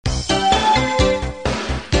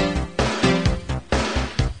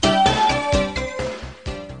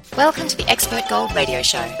Welcome to the Expert Gold Radio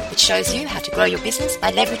Show, which shows you how to grow your business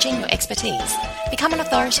by leveraging your expertise. Become an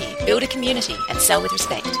authority, build a community, and sell with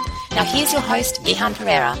respect. Now here's your host, Gihan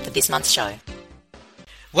Pereira, for this month's show.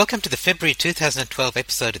 Welcome to the February 2012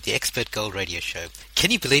 episode of the Expert Gold Radio Show.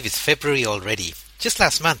 Can you believe it's February already? Just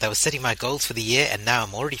last month I was setting my goals for the year and now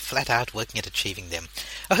I'm already flat out working at achieving them.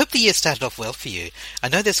 I hope the year started off well for you. I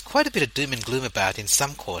know there's quite a bit of doom and gloom about in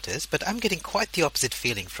some quarters, but I'm getting quite the opposite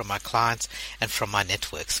feeling from my clients and from my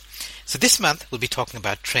networks. So this month we'll be talking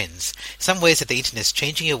about trends, some ways that the internet is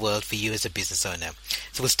changing your world for you as a business owner.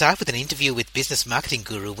 So we'll start with an interview with business marketing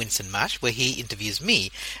guru Winston Marsh, where he interviews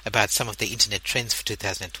me about some of the internet trends for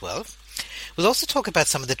 2012. We'll also talk about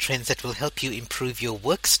some of the trends that will help you improve your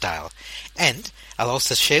work style. And I'll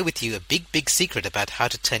also share with you a big secret about how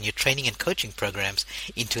to turn your training and coaching programs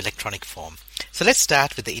into electronic form. So let's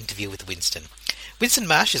start with the interview with Winston. Winston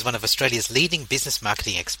Marsh is one of Australia's leading business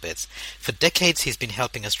marketing experts. For decades, he's been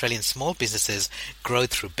helping Australian small businesses grow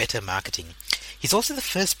through better marketing. He's also the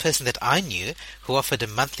first person that I knew who offered a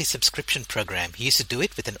monthly subscription program. He used to do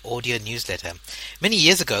it with an audio newsletter. Many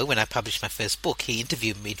years ago, when I published my first book, he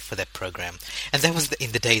interviewed me for that program. And that was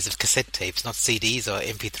in the days of cassette tapes, not CDs or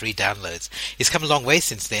MP3 downloads. He's come a long way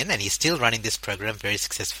since then, and he's still running this program very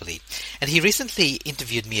successfully. And he recently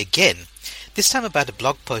interviewed me again, this time about a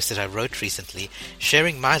blog post that I wrote recently,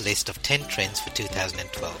 sharing my list of 10 trends for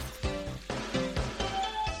 2012.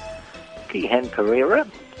 Gihan Pereira,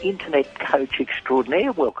 Internet Coach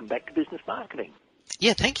Extraordinaire. Welcome back to Business Marketing.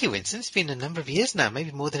 Yeah, thank you, Winston. It's been a number of years now,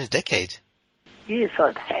 maybe more than a decade. Yes,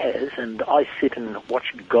 it has, and I sit and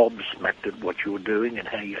watch gobsmacked at what you're doing and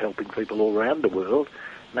how you're helping people all around the world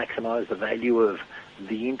maximise the value of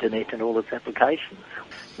the Internet and all its applications.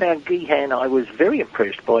 Now, Gihan, I was very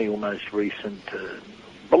impressed by your most recent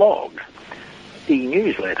blog, the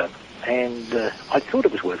newsletter, and I thought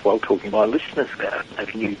it was worthwhile talking to my listeners about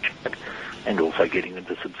having you chat and also getting them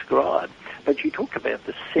to subscribe. But you talked about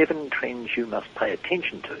the 7 trends you must pay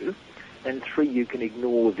attention to and 3 you can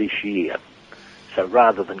ignore this year. So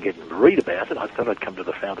rather than get them to read about it, I thought I'd come to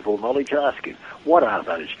the fount of all knowledge and ask you, what are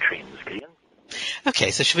those trends, Gihan?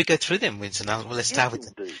 Okay, so should we go through them, Winston? Let's start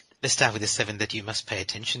with the 7 that you must pay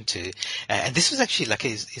attention to. And this was actually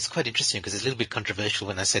it's quite interesting because it's a little bit controversial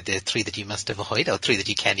when I said there are 3 that you must avoid or 3 that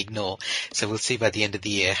you can ignore. So we'll see by the end of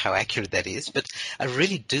the year how accurate that is. But I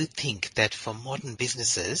really do think that for modern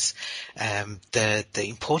businesses, the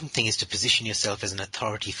important thing is to position yourself as an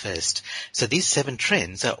authority first. So these 7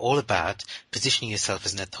 trends are all about positioning yourself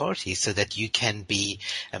as an authority so that you can be,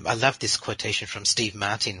 I love this quotation from Steve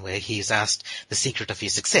Martin where he is asked the secret of your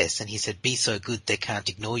success, and he said, be so good they can't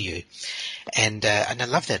ignore you. And I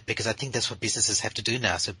love that because I think that's what businesses have to do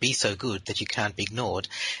now. So be so good that you can't be ignored.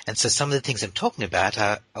 And so some of the things I'm talking about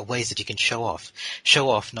are ways that you can show off. Show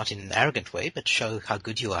off not in an arrogant way, but show how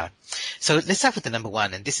good you are. So let's start with the number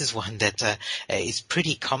 1, and this is one that is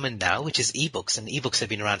pretty common now, which is ebooks. And ebooks have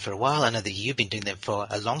been around for a while. I know that you've been doing them for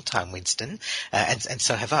a long time, Winston, and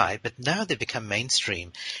so have I. But now they've become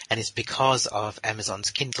mainstream, and it's because of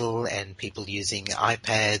Amazon's Kindle and people using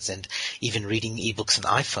iPads and even reading ebooks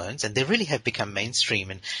on iPhones, and they really have become mainstream.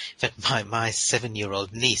 And in fact, my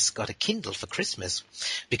 7-year-old niece got a Kindle for Christmas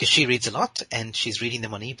because she reads a lot and she's reading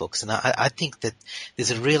them on ebooks. And I think that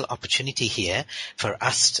there's a real opportunity here for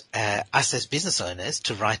us as business owners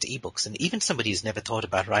to write ebooks. And even somebody who's never thought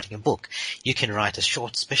about writing a book, you can write a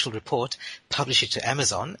short special report, publish it to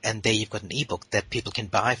Amazon, and there you've got an ebook that people can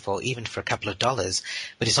buy for even for a couple of dollars.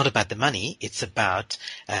 But it's not about the money, it's about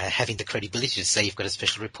having the credibility to say you've got a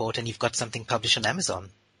special report and you've got something published on Amazon.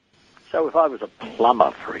 So if I was a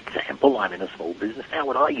plumber, for example, I'm in a small business, how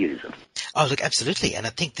would I use it? Oh, look, absolutely. And I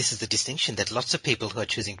think this is the distinction that lots of people who are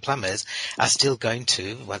choosing plumbers are still going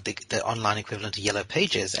to, the online equivalent to Yellow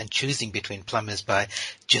Pages and choosing between plumbers by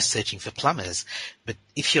just searching for plumbers. But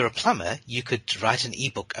if you're a plumber, you could write an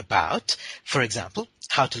ebook about, for example,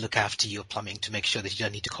 how to look after your plumbing to make sure that you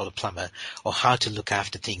don't need to call a plumber, or how to look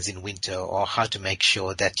after things in winter, or how to make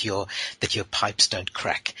sure that your pipes don't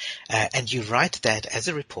crack. And you write that as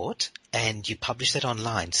a report and you publish that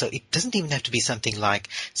online. So it doesn't even have to be something like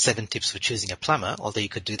 7 tips for choosing a plumber, although you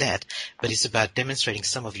could do that, but it's about demonstrating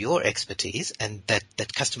some of your expertise and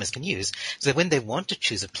that customers can use so that when they want to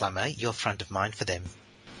choose a plumber, you're front of mind for them.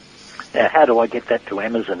 Now, how do I get that to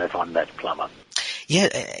Amazon if I'm that plumber? Yeah,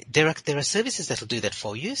 there are services that will do that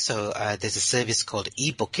for you. So there's a service called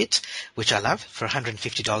eBookit, which I love. For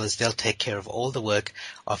 $150, they'll take care of all the work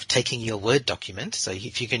of taking your Word document. So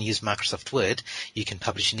if you can use Microsoft Word, you can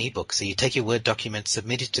publish an ebook. So you take your Word document,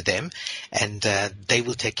 submit it to them, and they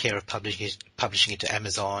will take care of publishing it to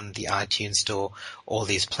Amazon, the iTunes Store, all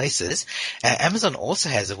these places. Amazon also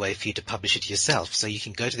has a way for you to publish it yourself. So you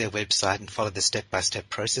can go to their website and follow the step-by-step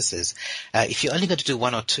processes. If you're only going to do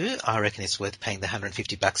one or two, I reckon it's worth paying the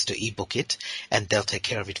 $150 to ebook it, and they'll take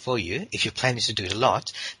care of it for you. If you're planning to do it a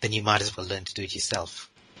lot, then you might as well learn to do it yourself.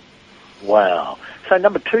 Wow. So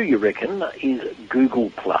number 2, you reckon, is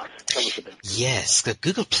Google Plus. Tell us about it. Yes,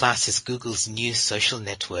 Google Plus is Google's new social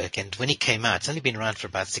network, and when it came out, it's only been around for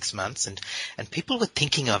about 6 months, and people were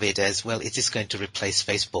thinking of it as, well, is this going to replace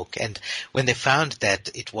Facebook? And when they found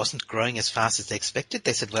that it wasn't growing as fast as they expected,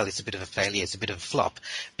 they said, well, it's a bit of a failure, it's a bit of a flop,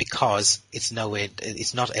 because it's not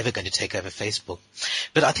ever going to take over Facebook.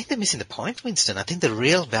 But I think they're missing the point, Winston. I think the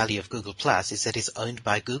real value of Google Plus is that it's owned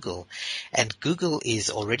by Google, and Google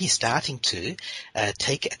is already starting to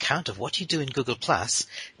take account of what you do in Google Plus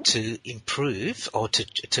to improve or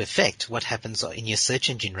to affect what happens in your search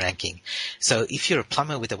engine ranking. So if you're a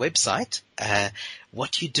plumber with a website,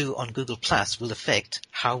 what you do on Google Plus will affect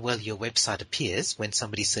how well your website appears when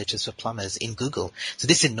somebody searches for plumbers in Google. So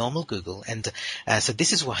this is in normal Google, and so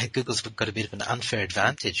this is why Google's got a bit of an unfair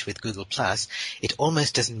advantage with Google Plus. It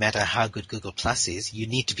almost doesn't matter how good Google Plus is, you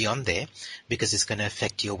need to be on there because it's going to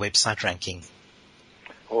affect your website ranking.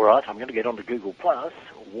 All right, I'm going to get on to Google Plus.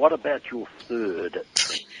 What about your third?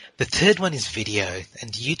 The third one is video,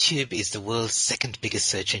 and YouTube is the world's second biggest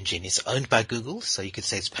search engine. It's owned by Google, so you could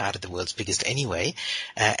say it's part of the world's biggest anyway.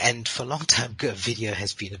 And for a long time, video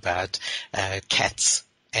has been about cats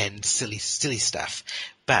and silly stuff.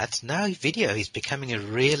 But now video is becoming a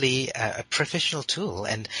really a professional tool,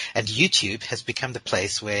 and YouTube has become the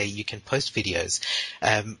place where you can post videos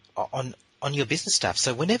on your business stuff.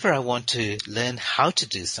 So whenever I want to learn how to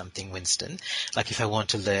do something, Winston, like if I want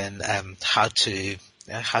to learn how to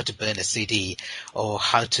burn a CD, or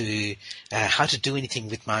how to do anything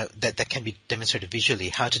with that can be demonstrated visually,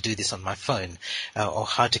 how to do this on my phone, or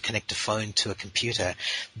how to connect a phone to a computer,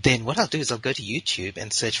 then what I'll do is I'll go to YouTube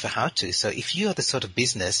and search for how to. So if you are the sort of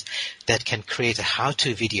business that can create a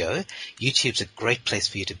how-to video, YouTube's a great place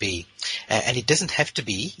for you to be. And it doesn't have to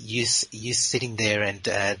be you sitting there and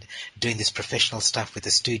doing this professional stuff with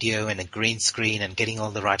a studio and a green screen and getting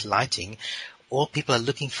all the right lighting. All people are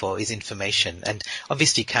looking for is information. And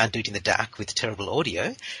obviously you can't do it in the dark with terrible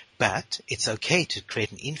audio, but it's okay to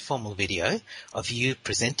create an informal video of you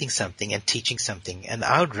presenting something and teaching something. And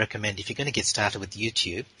I would recommend, if you're going to get started with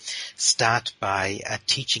YouTube, start by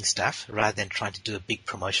teaching stuff rather than trying to do a big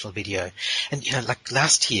promotional video. And, like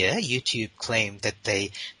last year, YouTube claimed that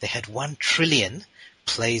they had 1 trillion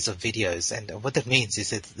plays of videos, and what that means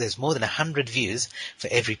is that there's more than 100 views for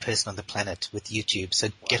every person on the planet with YouTube. So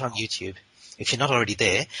get on YouTube. If you're not already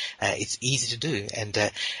there, it's easy to do. And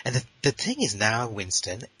the thing is now,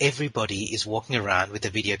 Winston, everybody is walking around with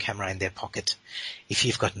a video camera in their pocket. If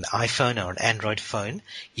you've got an iPhone or an Android phone,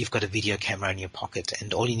 you've got a video camera in your pocket,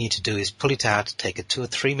 and all you need to do is pull it out, take a 2 or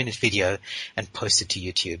 3 minute video, and post it to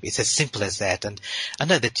YouTube. It's as simple as that. And I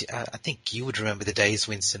know that I think you would remember the days,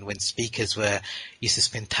 Winston, when speakers used to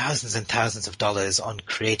spend thousands and thousands of dollars on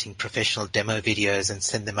creating professional demo videos and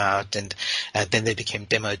send them out, and then they became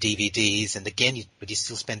demo DVDs. And again, but you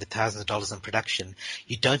still spend thousands of dollars on production.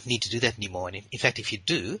 You don't need to do that anymore. And in fact, if you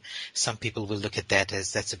do, some people will look at that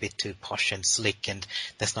as that's a bit too posh and slick, and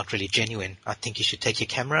that's not really genuine. I think you should take your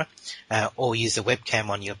camera or use a webcam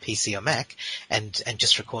on your PC or Mac and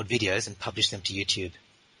just record videos and publish them to YouTube.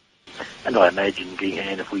 And I imagine,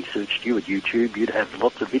 Gihan, if we searched you at YouTube, you'd have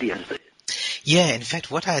lots of videos there. Yeah, in fact,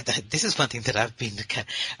 this is one thing that I've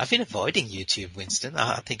been avoiding YouTube, Winston.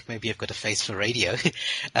 I think maybe I've got a face for radio,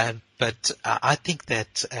 but I think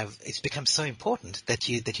that it's become so important that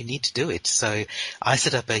you need to do it. So I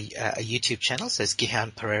set up a YouTube channel, so it's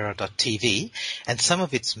gihanperera.tv, and some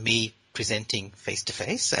of it's me presenting face to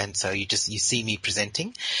face, and so you see me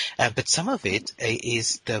presenting, but some of it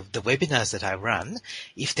is the webinars that I run.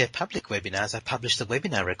 If they're public webinars, I publish the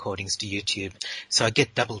webinar recordings to YouTube, so I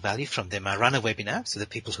get double value from them. I run a webinar, so the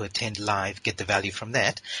people who attend live get the value from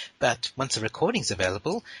that, but once the recording's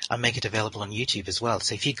available, I make it available on YouTube as well.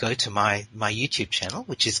 So if you go to my YouTube channel,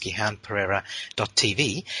 which is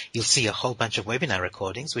gihanperera.tv, you'll see a whole bunch of webinar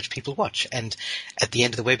recordings which people watch, and at the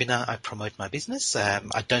end of the webinar I promote my business. I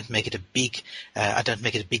don't make it a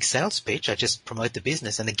big sales pitch. I just promote the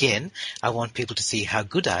business, and again, I want people to see how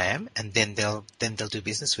good I am, and then they'll do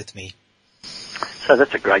business with me. So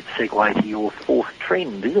that's a great segue to your fourth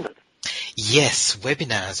trend, isn't it? Yes,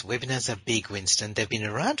 webinars. Webinars are big, Winston. They've been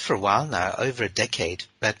around for a while now, over a decade,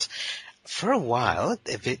 but for a while,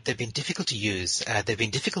 they've been difficult to use. They've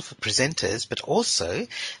been difficult for presenters, but also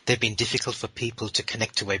they've been difficult for people to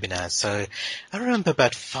connect to webinars. So I remember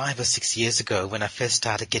about 5 or 6 years ago when I first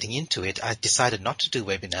started getting into it, I decided not to do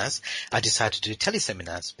webinars. I decided to do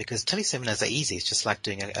teleseminars because teleseminars are easy. It's just like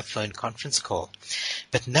doing a phone conference call.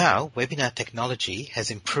 But now webinar technology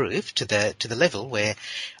has improved to the level where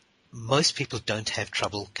most people don't have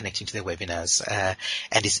trouble connecting to their webinars,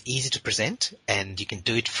 and it's easy to present, and you can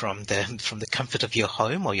do it from the comfort of your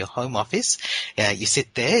home or your home office. You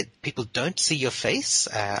sit there, people don't see your face.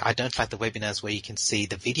 I don't like the webinars where you can see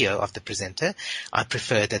the video of the presenter. I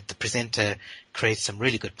prefer that the presenter creates some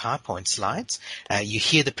really good PowerPoint slides. You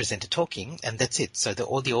hear the presenter talking, and that's it. So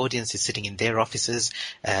all the audience is sitting in their offices,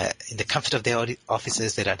 in the comfort of their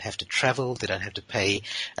offices. They don't have to travel. They don't have to pay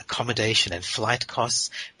accommodation and flight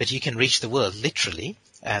costs. But you can reach the world literally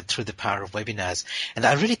through the power of webinars. And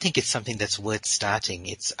I really think it's something that's worth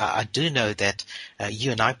starting. I do know that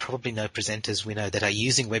you and I probably know presenters we know that are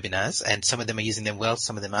using webinars, and some of them are using them well,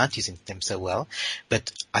 some of them aren't using them so well.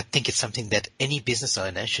 But I think it's something that any business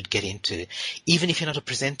owner should get into. Even if you're not a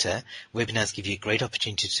presenter, webinars give you a great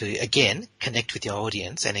opportunity to, again, connect with your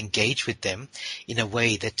audience and engage with them in a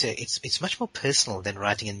way that it's much more personal than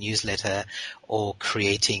writing a newsletter or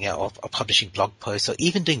creating or publishing blog posts or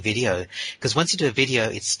even doing video. Because once you do a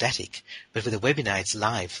video, it's static. But with a webinar, it's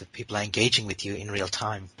live. People are engaging with you in real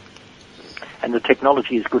time. And the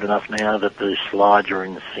technology is good enough now that the slides are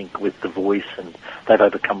in sync with the voice, and they've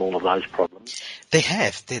overcome all of those problems. They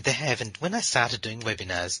have. They have. And when I started doing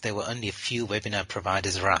webinars, there were only a few webinar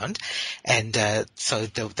providers around, and so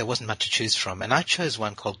there wasn't much to choose from. And I chose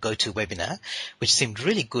one called GoToWebinar, which seemed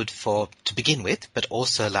really good to begin with, but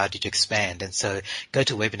also allowed you to expand. And so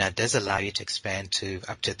GoToWebinar does allow you to expand to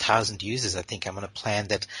up to 1,000 users. I think I'm on a plan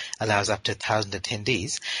that allows up to 1,000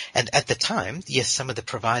 attendees. And at the time, yes, some of the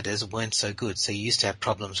providers weren't so good. So you used to have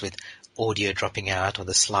problems with audio dropping out or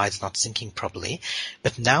the slides not syncing properly.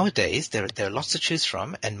 But nowadays, there are lots to choose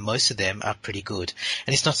from, and most of them are pretty good.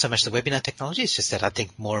 And it's not so much the webinar technology, it's just that I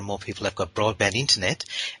think more and more people have got broadband internet,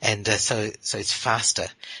 and so it's faster.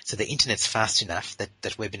 So the internet's fast enough that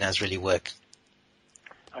webinars really work.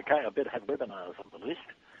 Okay, I better have webinars on the list.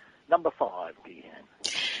 Number 5,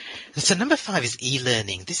 Deanne. So number 5 is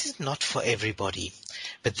e-learning. This is not for everybody,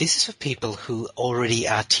 but this is for people who already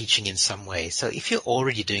are teaching in some way. So if you're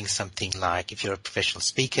already doing something like, if you're a professional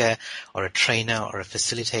speaker or a trainer or a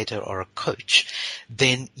facilitator or a coach,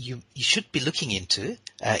 then you should be looking into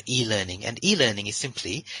e-learning. And e-learning is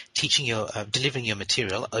simply delivering your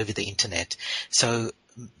material over the internet. So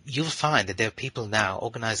you'll find that there are people now,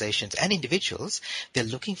 organizations and individuals, they're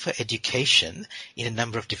looking for education in a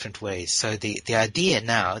number of different ways. So the idea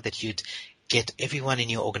now that you'd get everyone in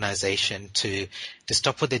your organization to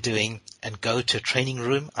stop what they're doing and go to a training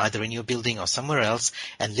room, either in your building or somewhere else,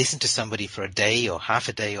 and listen to somebody for a day or half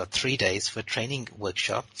a day or 3 days for a training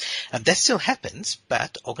workshop. And that still happens,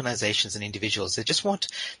 but organizations and individuals, they just want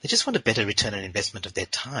a better return on investment of their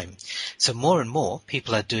time. So more and more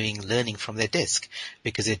people are doing learning from their desk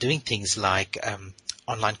because they're doing things like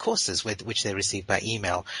online courses which they receive by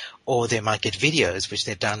email, or they might get videos which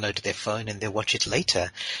they download to their phone and they watch it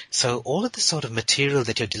later. So all of the sort of material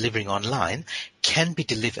that you're delivering online can be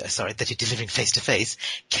that you're delivering face to face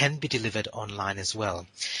can be delivered online as well.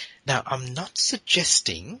 Now, I'm not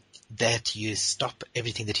suggesting that you stop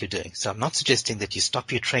everything that you're doing. So I'm not suggesting that you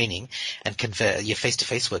stop your training and convert your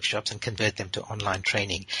face-to-face workshops and convert them to online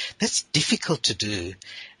training. That's difficult to do.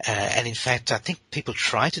 And in fact, I think people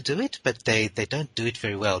try to do it, but they don't do it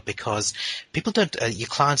very well because your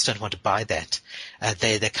clients don't want to buy that.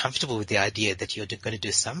 They're comfortable with the idea that you're going to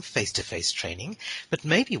do some face-to-face training, but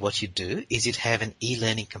maybe what you do is you'd have an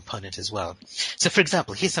e-learning component as well. So for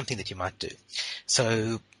example, here's something that you might do.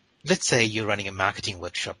 So let's say you're running a marketing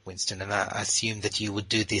workshop, Winston, and I assume that you would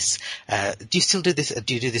do this. Do you still do this?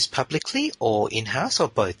 Do you do this publicly or in-house or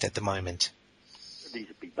both at the moment? These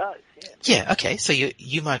would be both, yeah. Yeah, okay. So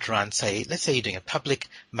you might run, let's say you're doing a public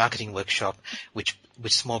marketing workshop which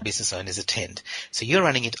small business owners attend. So you're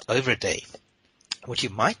running it over a day. What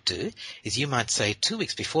you might do is you might say 2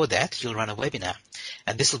 weeks before that, you'll run a webinar.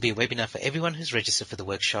 And this will be a webinar for everyone who's registered for the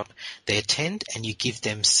workshop. They attend and you give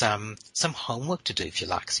them some homework to do, if you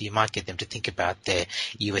like. So you might get them to think about their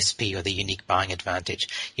USP or their unique buying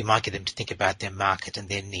advantage. You might get them to think about their market and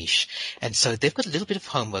their niche. And so they've got a little bit of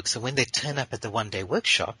homework. So when they turn up at the one-day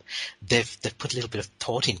workshop, they've put a little bit of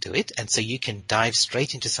thought into it. And so you can dive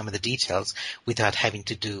straight into some of the details without having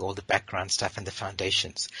to do all the background stuff and the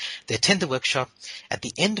foundations. They attend the workshop. At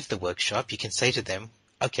the end of the workshop, you can say to them,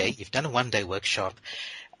 okay, you've done a one-day workshop,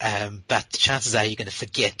 but chances are you're going to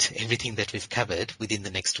forget everything that we've covered within the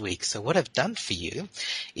next week. So what I've done for you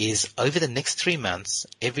is over the next 3 months,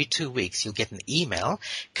 every 2 weeks, you'll get an email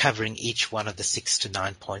covering each one of the 6 to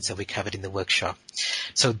 9 points that we covered in the workshop.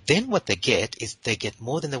 So then what they get is they get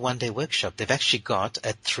more than the one-day workshop. They've actually got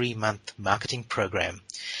a 3-month marketing program.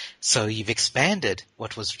 So you've expanded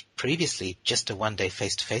what was previously just a one-day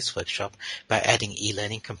face-to-face workshop by adding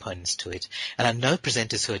e-learning components to it. And I know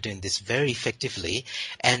presenters who are doing this very effectively,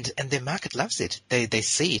 and their market loves it. They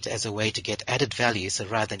see it as a way to get added value. So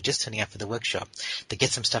rather than just turning up for the workshop, they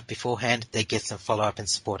get some stuff beforehand, they get some follow-up and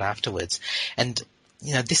support afterwards. And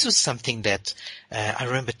this was something that I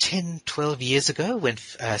remember 10, 12 years ago when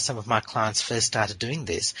some of my clients first started doing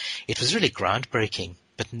this. It was really groundbreaking.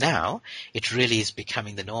 But now it really is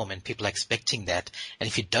becoming the norm, and people are expecting that. And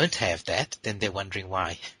if you don't have that, then they're wondering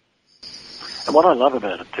why. And what I love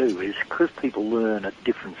about it too is because people learn at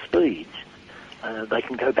different speeds, they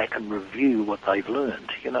can go back and review what they've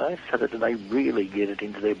learned, so that they really get it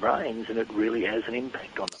into their brains and it really has an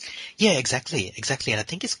impact on them. Yeah, exactly. And I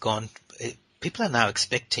think it's gone. People are now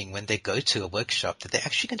expecting when they go to a workshop that they're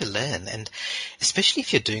actually going to learn, and especially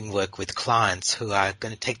if you're doing work with clients who are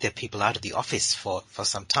going to take their people out of the office for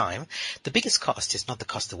some time, the biggest cost is not the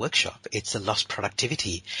cost of the workshop, it's the lost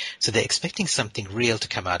productivity. So they're expecting something real to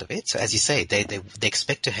come out of it. So as you say, they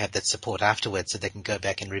expect to have that support afterwards so they can go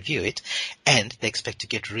back and review it, and they expect to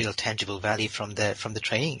get real tangible value from the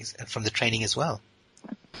training as well.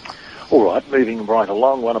 All right, moving right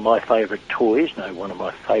along, one of my favourite toys, one of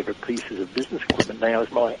my favourite pieces of business equipment now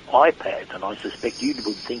is my iPad, and I suspect you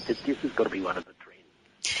would think that this has got to be one of the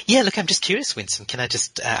trends. Yeah, look, I'm just curious, Winston. Can I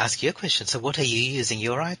just ask you a question? So what are you using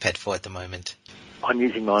your iPad for at the moment? I'm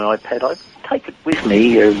using my iPad. I take it with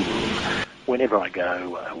me whenever I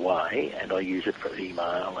go away, and I use it for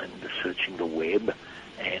email and searching the web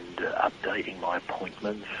and updating my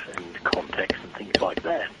appointments and contacts and things like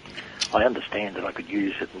that. I understand that I could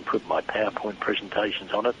use it and put my PowerPoint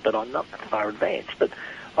presentations on it, but I'm not that far advanced. But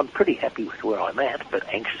I'm pretty happy with where I'm at, but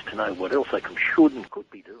anxious to know what else I should and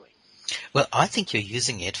could be doing. Well, I think you're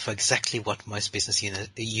using it for exactly what most business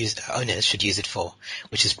owners should use it for,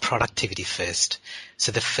 which is productivity first.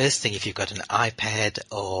 So the first thing, if you've got an iPad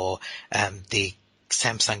or the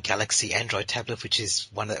Samsung Galaxy Android tablet, which is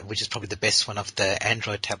probably the best one of the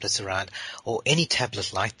Android tablets around, or any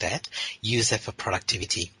tablet like that, use that for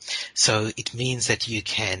productivity. So it means that you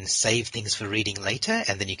can save things for reading later,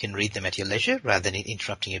 and then you can read them at your leisure rather than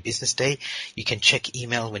interrupting your business day. You can check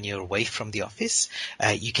email when you're away from the office.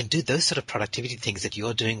 You can do those sort of productivity things that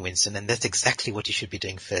you're doing, Winston, and that's exactly what you should be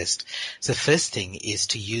doing first. So the first thing is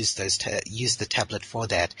to use the tablet for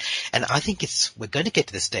that. And I think we're going to get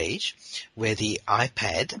to the stage where the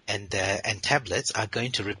iPad and tablets are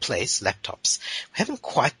going to replace laptops. We haven't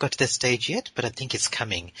quite got to that stage yet, but I think it's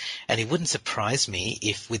coming. And it wouldn't surprise me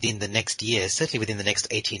if within the next year, certainly within the next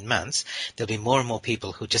 18 months, there'll be more and more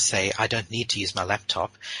people who just say, I don't need to use my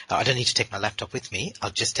laptop. I don't need to take my laptop with me.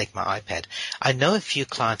 I'll just take my iPad. I know a few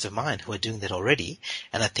clients of mine who are doing that already,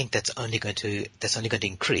 and I think that's only going to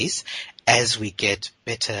increase as we get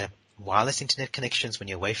better wireless internet connections when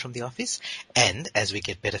you're away from the office, and as we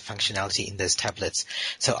get better functionality in those tablets.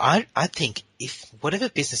 So I think if whatever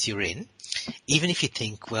business you're in, even if you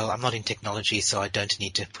think, well, I'm not in technology, so I don't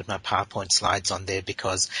need to put my PowerPoint slides on there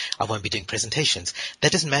because I won't be doing presentations.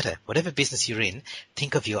 That doesn't matter. Whatever business you're in,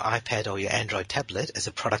 think of your iPad or your Android tablet as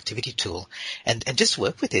a productivity tool, and just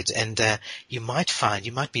work with it. And you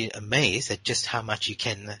might be amazed at just how much you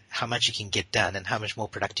can get done and how much more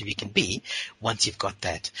productive you can be once you've got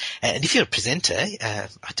that. And if you're a presenter, I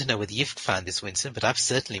don't know whether you've found this, Winston, but I've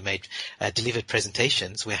certainly delivered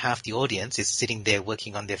presentations where half the audience is sitting there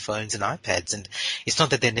working on their phones and iPads. And it's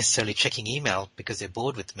not that they're necessarily checking email because they're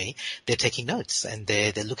bored with me. They're taking notes, and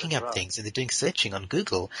they're looking up things, and they're doing searching on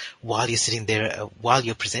Google while you're sitting there, while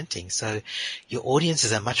you're presenting. So your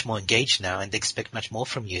audiences are much more engaged now, and they expect much more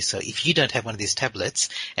from you. So if you don't have one of these tablets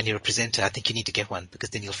and you're a presenter, I think you need to get one,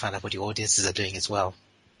 because then you'll find out what your audiences are doing as well.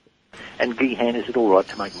 And Gihan, is it all right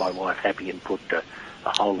to make my wife happy and put a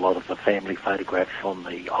whole lot of the family photographs on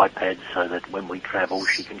the iPad so that when we travel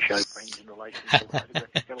she can show friends in relation to the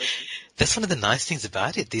photographic collection? That's one of the nice things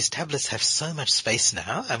about it. These tablets have so much space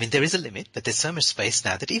now. I mean, there is a limit, but there's so much space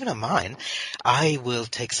now that even on mine, I will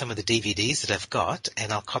take some of the DVDs that I've got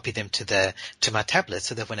and I'll copy them to my tablet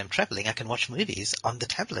so that when I'm traveling, I can watch movies on the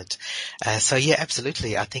tablet. So yeah,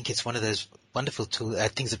 absolutely. I think it's one of those wonderful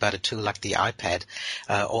things about a tool like the iPad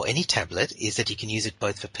or any tablet is that you can use it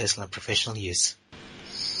both for personal and professional use.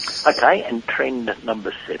 Okay, and trend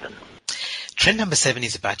number 7. Trend number 7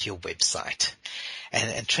 is about your website.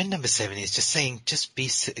 And trend number 7 is just saying,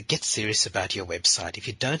 get serious about your website. If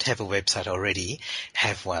you don't have a website already,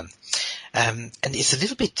 have one. And it's a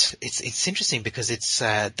little bit, it's interesting because it's,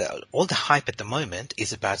 all the hype at the moment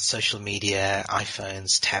is about social media,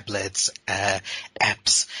 iPhones, tablets,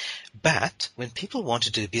 apps. But when people want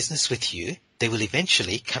to do business with you, they will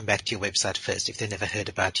eventually come back to your website first if they've never heard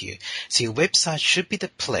about you. So your website should be the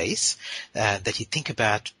place that you think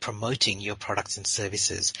about promoting your products and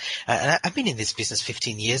services. And I've been in this business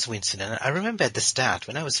 15 years, Winston, and I remember at the start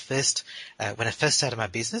when I first started my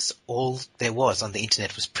business, all there was on the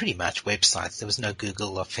internet was pretty much websites. There was no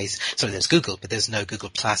Google or there's Google, but there's no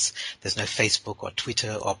Google Plus, there's no Facebook or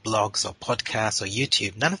Twitter or blogs or podcasts or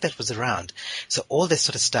YouTube. None of that was around. So all this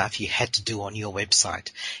sort of stuff you had to do on your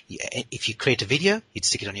website. If you create a video, you'd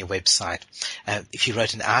stick it on your website. If you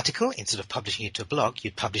wrote an article, instead of publishing it to a blog,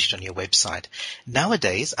 you'd publish it on your website.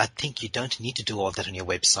 Nowadays, I think you don't need to do all that on your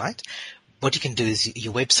website. What you can do is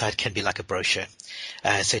your website can be like a brochure.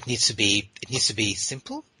 So it needs to be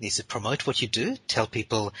simple. It needs to promote what you do, tell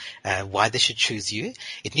people why they should choose you.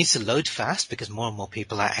 It needs to load fast because more and more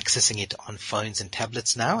people are accessing it on phones and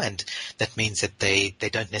tablets now, and that means that they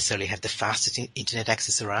don't necessarily have the fastest internet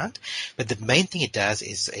access around. But the main thing it does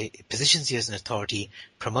is it positions you as an authority,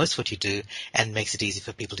 promotes what you do, and makes it easy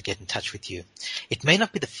for people to get in touch with you. It may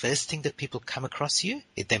not be the first thing that people come across you.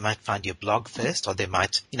 They might find your blog first, or they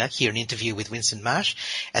might, hear an interview with Winston Marsh,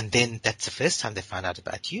 and then that's the first time they find out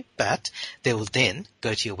about you, but they will then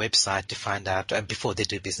go to your website to find out before they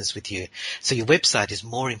do business with you. So your website is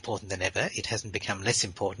more important than ever. It hasn't become less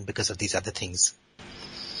important because of these other things.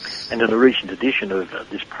 And in a recent edition of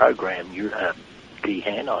this program,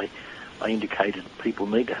 Gihan, I indicated people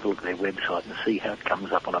need to have a look at their website and see how it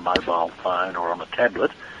comes up on a mobile phone or on a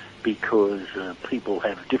tablet, because people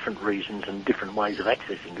have different reasons and different ways of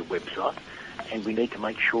accessing your website, and we need to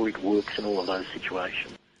make sure it works in all of those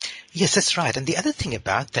situations. Yes, that's right. And the other thing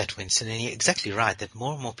about that, Winston, and you're exactly right, that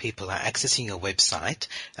more and more people are accessing your website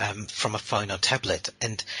from a phone or tablet.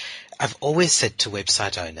 And I've always said to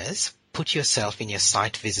website owners, put yourself in your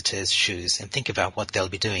site visitor's shoes and think about what they'll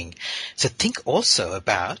be doing. So think also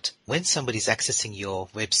about when somebody's accessing your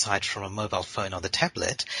website from a mobile phone or the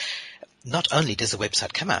tablet, not only does a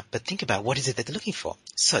website come up, but think about what is it that they're looking for.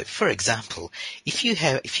 So, for example, if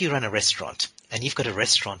you run a restaurant and you've got a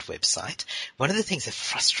restaurant website, one of the things that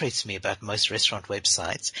frustrates me about most restaurant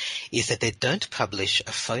websites is that they don't publish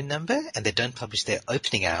a phone number and they don't publish their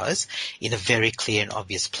opening hours in a very clear and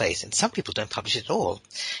obvious place. And some people don't publish it at all.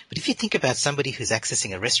 But if you think about somebody who's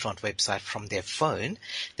accessing a restaurant website from their phone,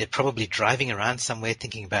 they're probably driving around somewhere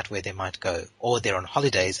thinking about where they might go, or they're on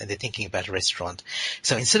holidays and they're thinking about a restaurant.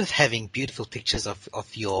 So instead of having beautiful pictures of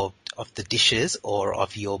the dishes or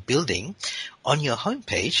of your building on your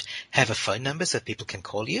homepage, have a phone number so people can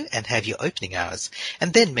call you and have your opening hours.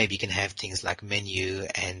 And then maybe you can have things like menu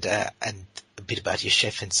and a bit about your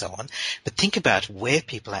chef and so on. But think about where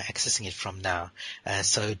people are accessing it from now.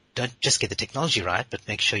 So don't just get the technology right, but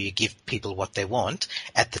make sure you give people what they want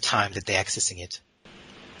at the time that they're accessing it.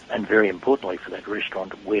 And very importantly for that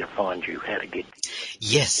restaurant, where to find you, how to get to you.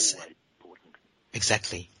 Yes,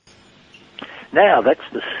 exactly. Now, that's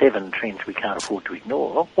the 7 trends we can't afford to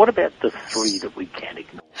ignore. What about the 3 that we can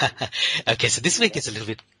ignore? Okay, so this week gets a little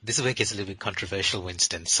bit controversial,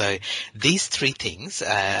 Winston. So these 3 things,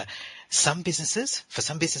 for some businesses,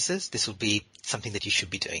 this will be something that you should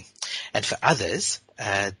be doing. And for others,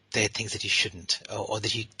 they're things that you shouldn't or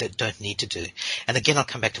that you don't need to do. And again, I'll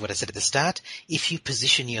come back to what I said at the start. If you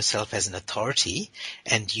position yourself as an authority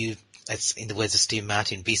and as in the words of Steve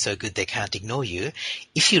Martin, be so good they can't ignore you.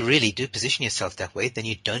 If you really do position yourself that way, then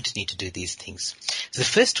you don't need to do these things. So the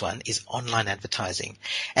first one is online advertising.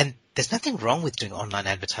 And there's nothing wrong with doing online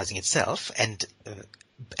advertising itself, and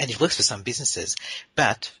it works for some businesses.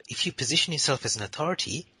 But if you position yourself as an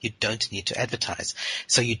authority, you don't need to advertise.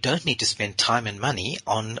 So you don't need to spend time and money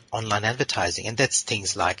on online advertising. And that's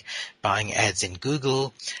things like buying ads in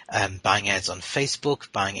Google, buying ads on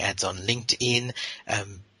Facebook, buying ads on LinkedIn,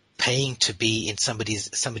 paying to be in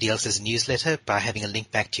somebody else's newsletter by having a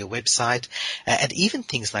link back to your website, and even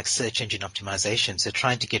things like search engine optimization. So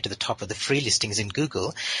trying to get to the top of the free listings in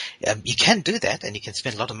Google, you can do that and you can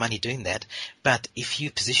spend a lot of money doing that. But if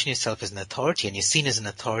you position yourself as an authority and you're seen as an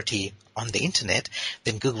authority on the internet,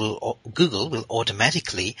 then Google will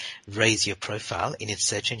automatically raise your profile in its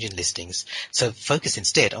search engine listings. So focus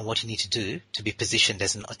instead on what you need to do to be positioned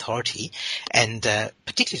as an authority, and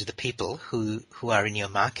particularly to the people who are in your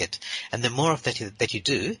market. And the more of that you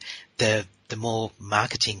do, the more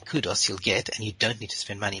marketing kudos you'll get, and you don't need to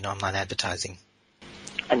spend money in online advertising.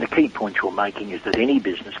 And the key point you're making is that any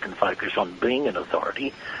business can focus on being an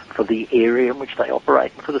authority for the area in which they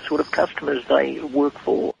operate and for the sort of customers they work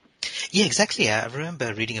for. Yeah, exactly. I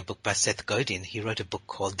remember reading a book by Seth Godin. He wrote a book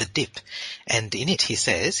called The Dip. And in it he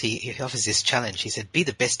says, he offers this challenge. He said, be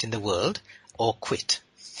the best in the world or quit.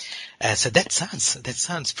 So that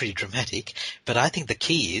sounds pretty dramatic, but I think the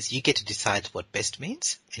key is you get to decide what best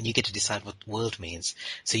means and you get to decide what world means.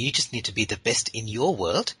 So you just need to be the best in your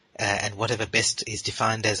world, and whatever best is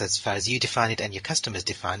defined as far as you define it and your customers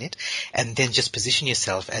define it, and then just position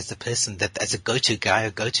yourself as the person that, as a go-to guy or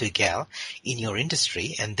go-to gal in your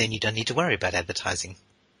industry, and then you don't need to worry about advertising.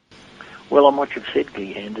 Well, on what you've said,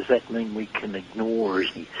 Gihan, does that mean we can ignore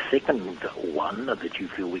the second one that you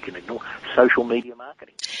feel we can ignore, social media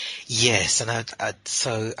marketing? Yes, and I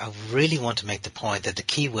really want to make the point that the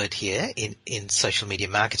key word here in social media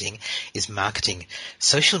marketing is marketing.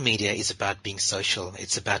 Social media is about being social.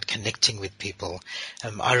 It's about connecting with people.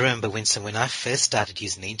 I remember, Winston, when I first started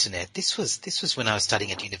using the internet, this was when I was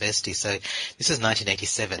studying at university, so this was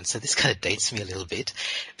 1987, so this kind of dates me a little bit.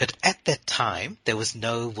 But at that time, there was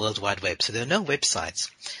no World Wide Web. So there were no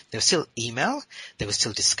websites. There was still email, there were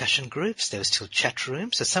still discussion groups, there was still chat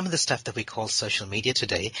rooms. So some of the stuff that we call social media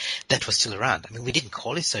today, that was still around. I mean, we didn't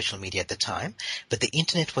call it social media at the time, but the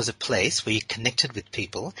internet was a place where you connected with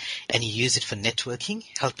people and you use it for networking,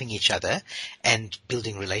 helping each other, and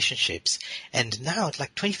building relationships. And now,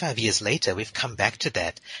 like 25 years later, we've come back to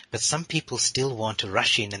that, but some people still want to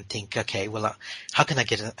rush in and think, okay, well, how can I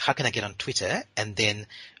get on Twitter and then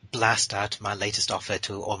blast out my latest offer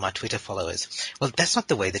to all my Twitter followers? Well, that's not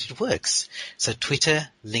the way that it works. So Twitter,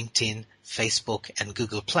 LinkedIn, Facebook, and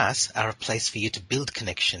Google Plus are a place for you to build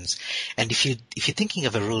connections. And if you're thinking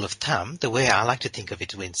of a rule of thumb, the way I like to think of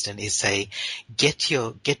it, Winston, is say,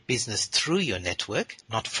 get business through your network,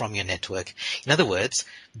 not from your network. In other words,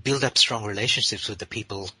 build up strong relationships with the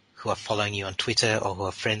people who are following you on Twitter, or who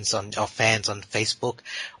are fans on Facebook,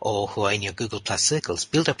 or who are in your Google Plus circles.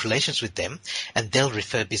 Build up relations with them, and they'll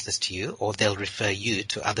refer business to you, or they'll refer you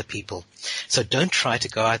to other people. So don't try to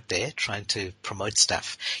go out there trying to promote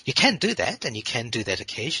stuff. You can do that, and you can do that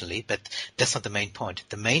occasionally, but that's not the main point.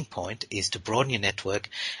 The main point is to broaden your network,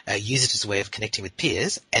 use it as a way of connecting with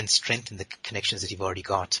peers, and strengthen the connections that you've already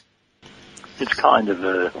got. It's kind of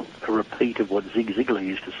a repeat of what Zig Ziglar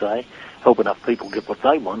used to say. Help enough people get what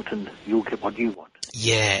they want and you'll get what you want.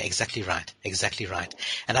 Yeah, exactly right. Exactly right.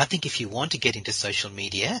 And I think if you want to get into social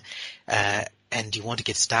media, and you want to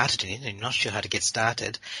get started in it and you're not sure how to get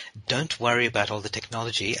started, don't worry about all the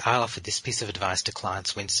technology. I offer this piece of advice to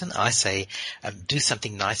clients, Winston. I say, do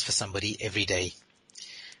something nice for somebody every day.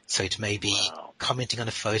 So it may be commenting on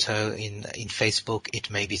a photo in Facebook. It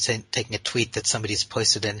may be taking a tweet that somebody's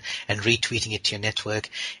posted and retweeting it to your network.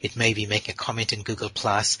 It may be making a comment in Google+.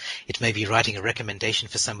 It may be writing a recommendation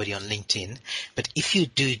for somebody on LinkedIn. But if you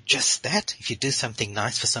do just that, if you do something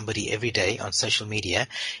nice for somebody every day on social media,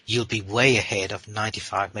 you'll be way ahead of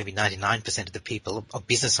 95, maybe 99% of the people, of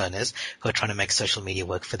business owners, who are trying to make social media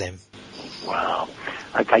work for them. Wow.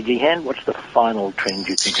 Okay, Gihan, what's the final trend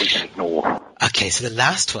you think we can ignore? Okay, so the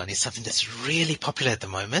last one is something that's really popular at the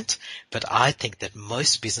moment, but I think that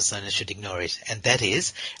most business owners should ignore it, and that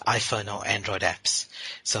is iPhone or Android apps.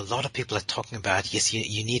 So a lot of people are talking about, yes,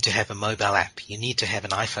 you need to have a mobile app. You need to have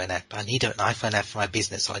an iPhone app. I need an iPhone app for my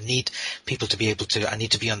business. Or I need people to be able to, I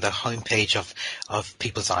need to be on the homepage of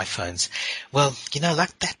people's iPhones. Well,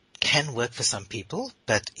 like that can work for some people,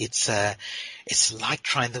 but it's like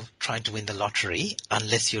trying to win the lottery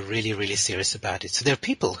unless you're really, really serious about it. So there are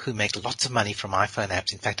people who make lots of money from iPhone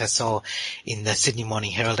apps. In fact, I saw in the Sydney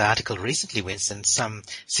Morning Herald article recently, Winston, some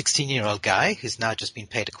 16-year-old guy who's now just been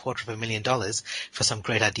paid $250,000 for some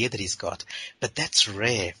great idea that he's got. But that's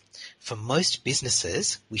rare. For most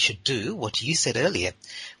businesses, we should do what you said earlier.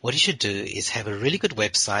 What you should do is have a really good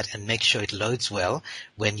website and make sure it loads well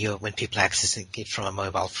when people are accessing it from a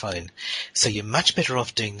mobile phone. So you're much better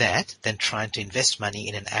off doing that than trying to invest money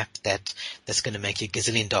in an app that's going to make you $1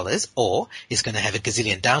 gazillion, or is going to have a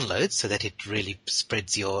gazillion downloads so that it really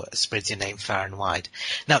spreads your name far and wide.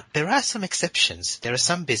 Now, there are some exceptions. There are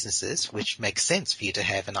some businesses which make sense for you to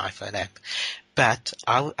have an iPhone app, but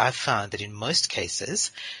I've found that in most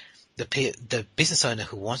cases, the business owner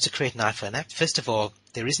who wants to create an iPhone app, first of all,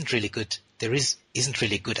 there isn't really a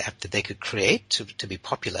good app that they could create to be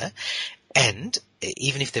popular. And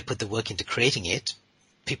even if they put the work into creating it,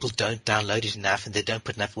 people don't download it enough, and they don't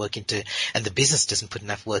put enough work into, and the business doesn't put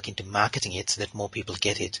enough work into marketing it so that more people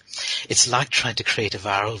get it. It's like trying to create a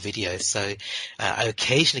viral video. So I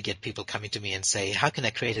occasionally get people coming to me and say, how can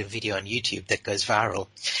I create a video on YouTube that goes viral?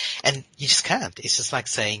 And you just can't. It's just like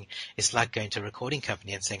saying, it's like going to a recording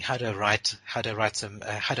company and saying, how do I write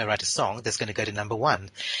a song that's going to go to number one?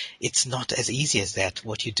 It's not as easy as that.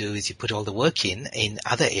 What you do is you put all the work in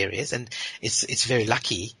other areas, and it's very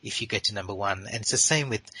lucky if you get to number one. And it's the same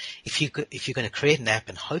with if you're going to create an app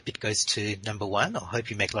and hope it goes to number one, or hope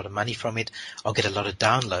you make a lot of money from it, or get a lot of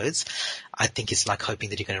downloads. I think it's like hoping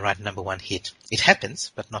that you're going to write a number one hit. It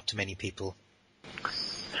happens, but not to many people.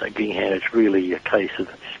 So, Gihan, it's really a case of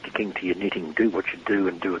sticking to your knitting. Do what you do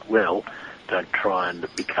and do it well. Don't try and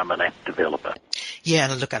become an app developer. Yeah,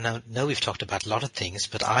 and look, I know we've talked about a lot of things,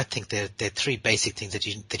 but I think there are three basic things that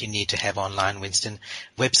you need to have online, Winston: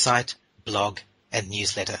 website, blog, and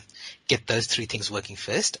newsletter. Get those three things working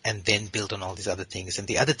first, and then build on all these other things. And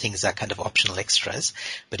the other things are kind of optional extras.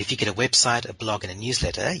 But if you get a website, a blog, and a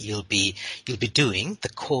newsletter, you'll be doing the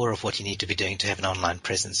core of what you need to be doing to have an online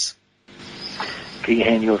presence.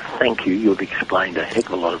 Gihan, thank you. You've explained a heck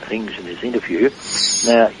of a lot of things in this interview.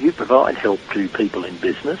 Now, you provide help to people in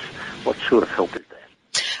business. What sort of help is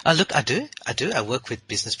that? Look, I do. I work with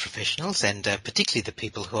business professionals, and particularly the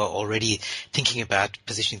people who are already thinking about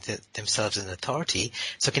positioning themselves as an authority,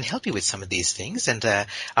 so I can help you with some of these things. And I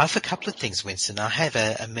have a couple of things, Winston. I have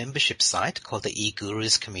a membership site called the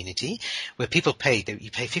eGurus Community, where people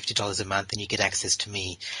you pay $50 a month and you get access to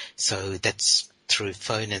me. So that's through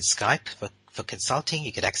phone and Skype for consulting.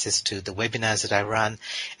 You get access to the webinars that I run,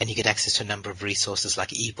 and you get access to a number of resources like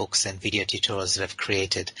ebooks and video tutorials that I've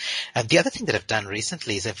created. And the other thing that I've done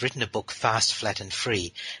recently is I've written a book, Fast, Flat and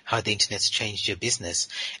Free, How the Internet's Changed Your Business.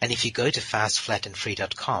 And if you go to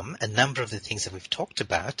fastflatandfree.com, a number of the things that we've talked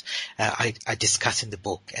about, I discuss in the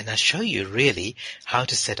book, and I show you really how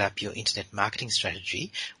to set up your internet marketing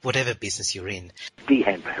strategy, whatever business you're in.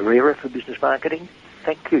 Gihan Pereira for Business Marketing.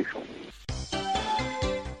 Thank you.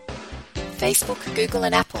 Facebook, Google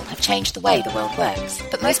and Apple have changed the way the world works,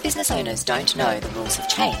 but most business owners don't know the rules have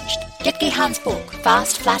changed. Get Gihan's book,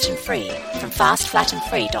 Fast, Flat and Free, from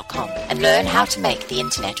fastflatandfree.com and learn how to make the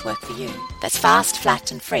internet work for you. That's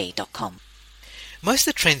fastflatandfree.com. Most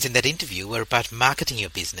of the trends in that interview were about marketing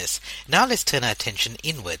your business. Now let's turn our attention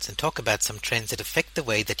inwards and talk about some trends that affect the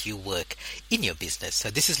way that you work in your business.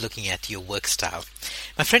 So this is looking at your work style.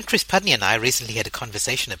 My friend Chris Pudney and I recently had a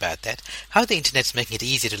conversation about that, how the internet's making it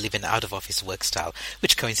easier to live an out-of-office work style,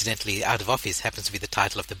 which coincidentally, out of office happens to be the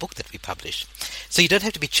title of the book that we published. So you don't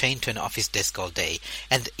have to be chained to an office desk all day.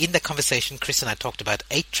 And in that conversation, Chris and I talked about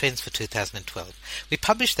 8 trends for 2012. We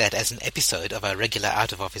published that as an episode of our regular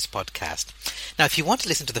Out-of-Office podcast. Now, if you want to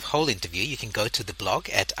listen to the whole interview, you can go to the blog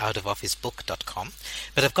at outofofficebook.com,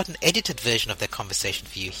 but I've got an edited version of that conversation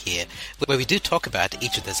for you here, where we do talk about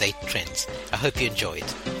each of those 8 trends. I hope you enjoy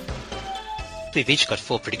it. We've each got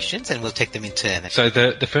 4 predictions, and we'll take them in turn. So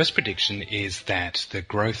the first prediction is that the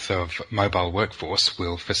growth of mobile workforce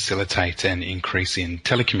will facilitate an increase in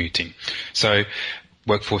telecommuting. So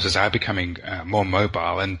workforces are becoming more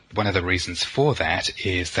mobile, and one of the reasons for that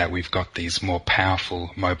is that we've got these more powerful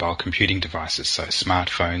mobile computing devices, so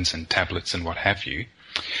smartphones and tablets and what have you.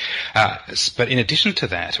 But in addition to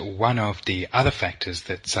that, one of the other factors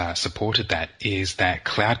that's supported that is that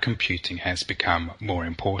cloud computing has become more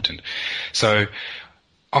important. So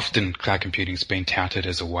often cloud computing has been touted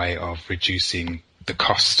as a way of reducing the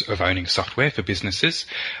cost of owning software for businesses,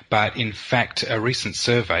 but in fact a recent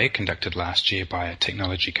survey conducted last year by a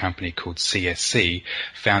technology company called CSC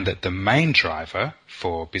found that the main driver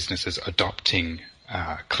for businesses adopting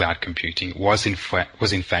cloud computing was in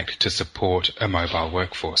fact to support a mobile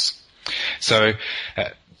workforce. So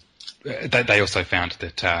they also found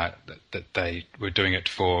that they were doing it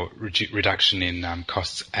for reduction in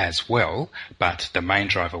costs as well, but the main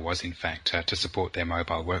driver was in fact to support their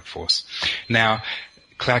mobile workforce. Now,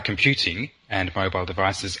 cloud computing and mobile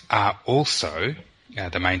devices are also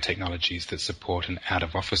the main technologies that support an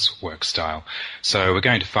out-of-office work style. So we're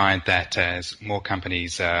going to find that as more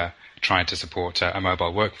companies are trying to support a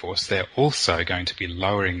mobile workforce, they're also going to be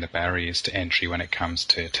lowering the barriers to entry when it comes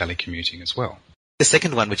to telecommuting as well. The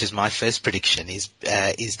second one, which is my first prediction, is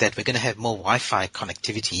that we're going to have more Wi-Fi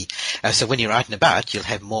connectivity. So when you're out and about, you'll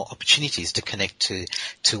have more opportunities to connect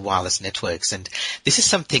to wireless networks. And this is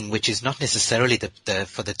something which is not necessarily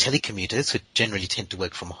for the telecommuters who generally tend to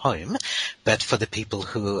work from home, but for the people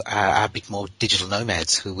who are a bit more digital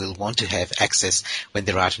nomads who will want to have access when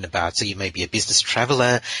they're out and about. So you may be a business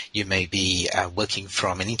traveler, you may be working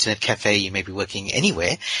from an internet cafe, you may be working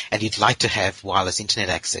anywhere, and you'd like to have wireless internet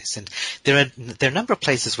access. And there are are a number of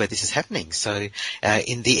places where this is happening. So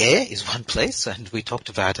in the air is one place, and we talked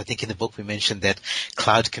about, I think in the book we mentioned that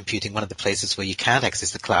cloud computing, one of the places where you can't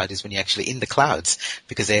access the cloud is when you're actually in the clouds,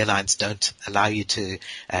 because airlines don't allow you to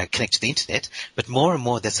connect to the internet. But more and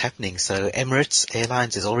more that's happening. So Emirates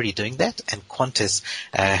Airlines is already doing that, and Qantas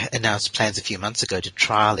announced plans a few months ago to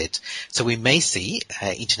trial it. So we may see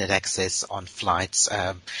internet access on flights,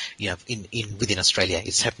 within Australia.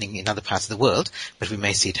 It's happening in other parts of the world, but we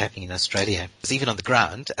may see it happening in Australia. Because even on the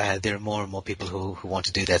ground, there are more and more people who want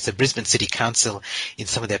to do that. So Brisbane City Council, in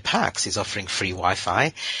some of their parks, is offering free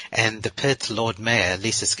Wi-Fi, and the Perth Lord Mayor,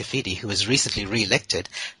 Lisa Scafidi, who was recently re-elected,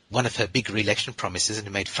 one of her big re-election promises, and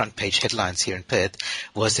it made front-page headlines here in Perth,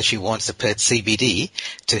 was that she wants the Perth CBD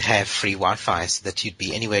to have free Wi-Fi, so that you'd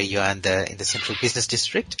be anywhere you are in the central business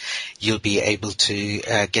district, you'll be able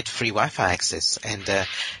to get free Wi-Fi access. And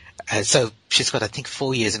so she's got, I think,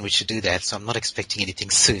 4 years in which to do that, so I'm not expecting anything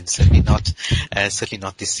soon, certainly not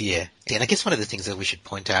this year. And I guess one of the things that we should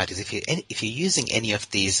point out is if you're using any of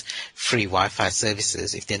these free Wi-Fi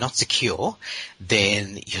services, if they're not secure,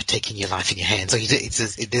 then you're taking your life in your hands. So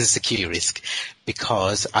there's a security risk,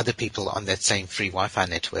 because other people on that same free Wi-Fi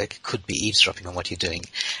network could be eavesdropping on what you're doing,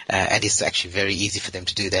 and it's actually very easy for them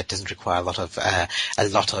to do that. It doesn't require a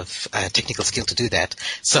lot of technical skill to do that.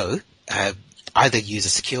 So either use a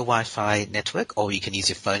secure Wi-Fi network, or you can use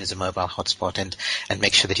your phone as a mobile hotspot and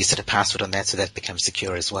make sure that you set a password on that so that it becomes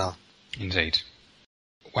secure as well. Indeed.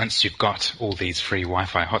 Once you've got all these free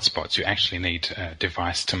Wi-Fi hotspots, you actually need a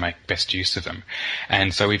device to make best use of them.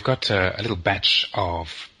 And so we've got a little batch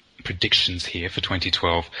of predictions here for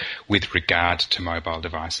 2012 with regard to mobile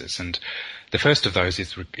devices. And the first of those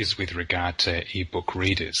is with regard to ebook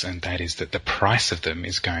readers, and that is that the price of them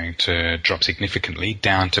is going to drop significantly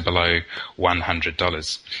down to below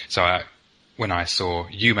 $100. So when I saw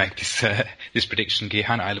you make this prediction,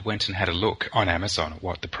 Gihan, I went and had a look on Amazon at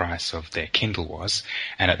what the price of their Kindle was,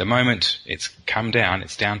 and at the moment it's come down.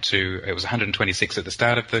 It's down to, it was 126 at the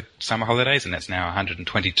start of the summer holidays, and that's now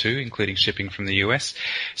 122, including shipping from the US.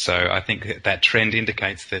 So I think that trend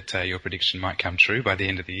indicates that your prediction might come true by the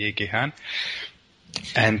end of the year, Gihan.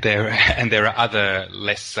 And there are other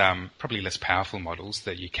probably less powerful models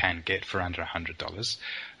that you can get for under $100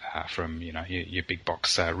 from your big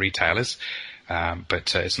box retailers,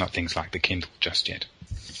 but it's not things like the Kindle just yet.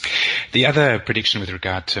 The other prediction with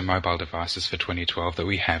regard to mobile devices for 2012 that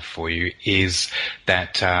we have for you is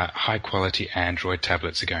that high quality Android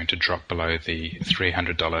tablets are going to drop below the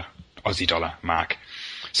 $300 Aussie dollar mark.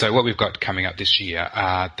 So what we've got coming up this year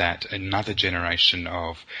are that another generation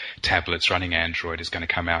of tablets running Android is going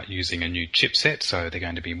to come out using a new chipset, so they're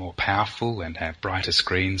going to be more powerful and have brighter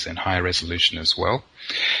screens and higher resolution as well.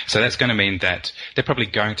 So that's going to mean that they're probably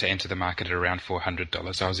going to enter the market at around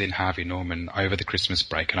 $400. I was in Harvey Norman over the Christmas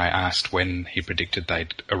break, and I asked when he predicted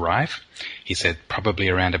they'd arrive. He said probably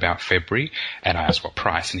around about February, and I asked what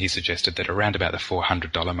price, and he suggested that around about the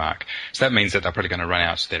 $400 mark. So that means that they're probably going to run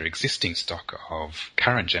out their existing stock of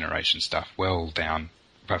current generation stuff well down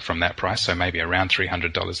from that price, so maybe around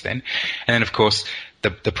 $300 then. And then, of course,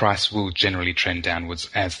 the price will generally trend downwards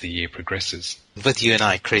as the year progresses. Both you and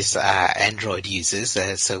I, Chris, are Android users,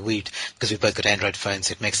 because we've both got Android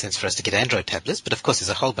phones, it makes sense for us to get Android tablets. But of course, there's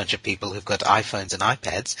a whole bunch of people who've got iPhones and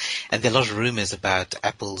iPads, and there are a lot of rumors about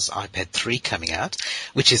Apple's iPad 3 coming out,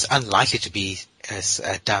 which is unlikely to be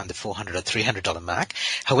down the $400 or $300 mark.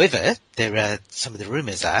 However, some of the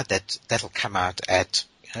rumors are that that'll come out at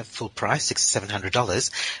full price, $600-700,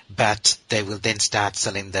 but they will then start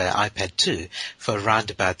selling the iPad 2 for around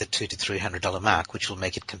about the $200 to $300 mark, which will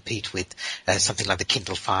make it compete with something like the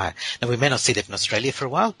Kindle Fire. Now, we may not see that in Australia for a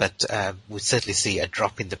while, but we'll certainly see a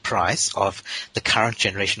drop in the price of the current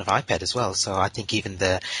generation of iPad as well. So I think even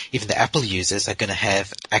the Apple users are going to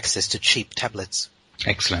have access to cheap tablets.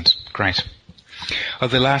 Excellent. Great. Well,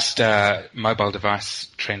 the last mobile device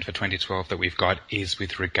trend for 2012 that we've got is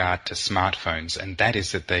with regard to smartphones, and that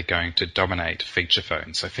is that they're going to dominate feature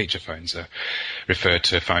phones. So feature phones refer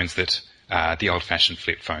to phones that the old-fashioned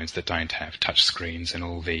flip phones that don't have touch screens and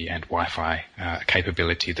and Wi-Fi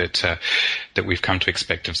capability that we've come to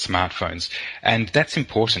expect of smartphones. And that's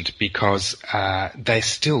important because they're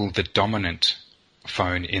still the dominant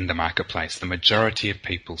phone in the marketplace. The majority of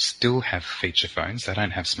people still have feature phones. They don't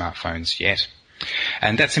have smartphones yet.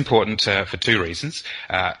 And that's important for two reasons.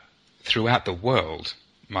 Throughout the world,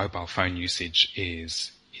 mobile phone usage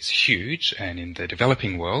is huge, and in the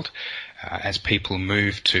developing world, as people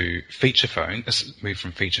move from feature phones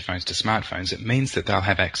to smartphones, it means that they'll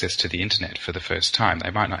have access to the internet for the first time. They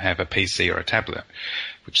might not have a PC or a tablet,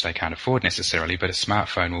 which they can't afford necessarily, but a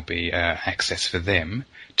smartphone will be access for them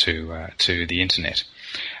to the internet.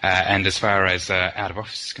 And as far as out of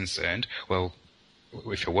office is concerned, well,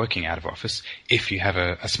 if you're working out of office, if you have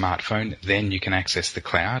a smartphone, then you can access the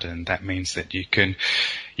cloud, and that means that you can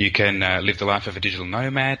live the life of a digital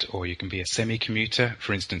nomad, or you can be a semi-commuter.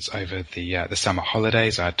 For instance, over the summer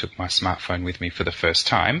holidays, I took my smartphone with me for the first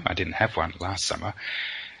time. I didn't have one last summer,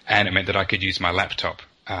 and it meant that I could use my laptop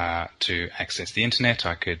to access the internet.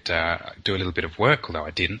 I could do a little bit of work, although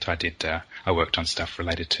I didn't. I worked on stuff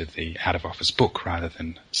related to the out-of-office book rather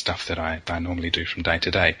than stuff that I normally do from day to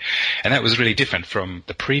day. And that was really different from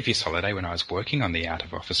the previous holiday when I was working on the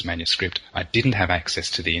out-of-office manuscript. I didn't have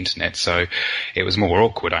access to the internet, so it was more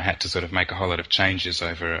awkward. I had to sort of make a whole lot of changes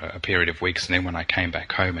over a period of weeks, and then when I came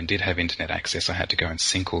back home and did have internet access, I had to go and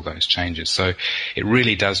sync all those changes. So it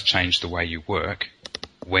really does change the way you work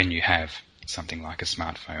when you have something like a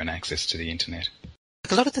smartphone and access to the internet.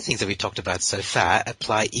 A lot of the things that we've talked about so far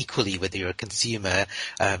apply equally whether you're a consumer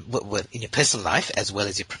in your personal life as well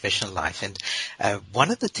as your professional life. And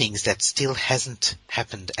one of the things that still hasn't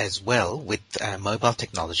happened as well with mobile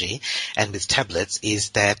technology and with tablets is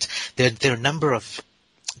that there are a number of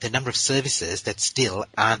services that still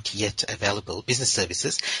aren't yet available, business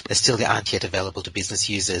services that still aren't yet available to business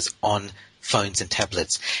users on phones and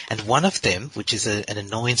tablets. And one of them, which is an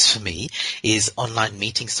annoyance for me, is online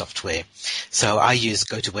meeting software. So I use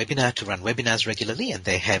GoToWebinar to run webinars regularly, and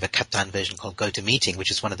they have a cut-down version called GoToMeeting, which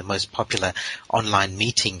is one of the most popular online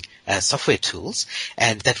meeting software tools.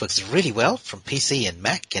 And that works really well from PC and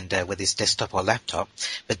Mac and whether it's desktop or laptop,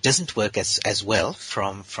 but doesn't work as well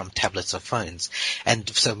from tablets or phones. And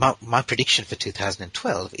so my prediction for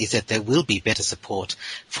 2012 is that there will be better support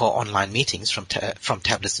for online meetings from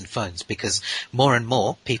tablets and phones, because more and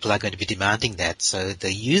more people are going to be demanding that. So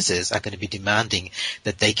the users are going to be demanding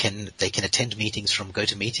that they can attend meetings from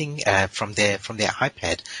GoToMeeting from their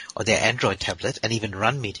iPad or their Android tablet, and even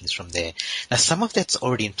run meetings from there. Now, some of that's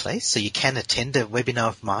already in place, so you can attend a webinar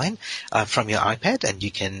of mine from your iPad, and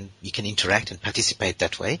you can interact and participate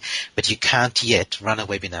that way, but you can't yet run a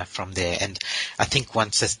webinar from there. And I think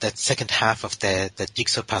once that second half of the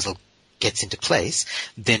jigsaw puzzle gets into place,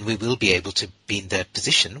 then we will be able to be in the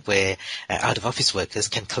position where out-of-office workers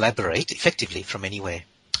can collaborate effectively from anywhere.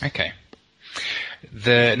 Okay.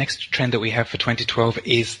 The next trend that we have for 2012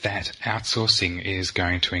 is that outsourcing is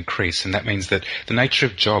going to increase, and that means that the nature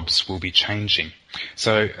of jobs will be changing.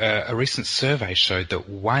 So a recent survey showed that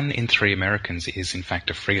 1 in 3 Americans is in fact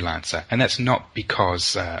a freelancer, and that's not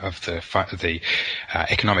because of the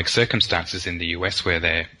economic circumstances in the US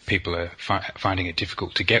where people are finding it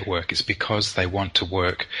difficult to get work. It's because they want to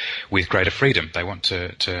work with greater freedom. They want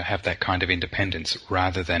to have that kind of independence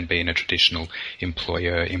rather than be in a traditional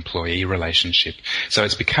employer-employee relationship. So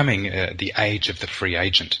it's becoming the age of the free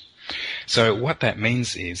agent. So what that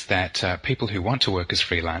means is that people who want to work as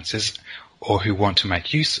freelancers or who want to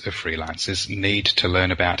make use of freelancers need to learn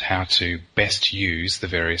about how to best use the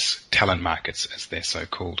various talent markets, as they're so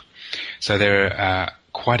called. So there are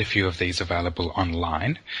quite a few of these available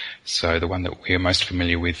online. So the one that we are most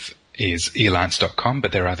familiar with is elance.com,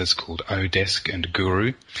 but there are others called Odesk and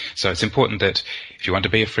Guru. So it's important that if you want to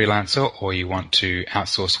be a freelancer or you want to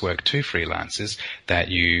outsource work to freelancers, that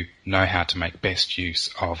you know how to make best use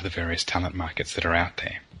of the various talent markets that are out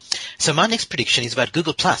there. So my next prediction is about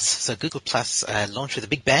Google+. So Google+ launched with a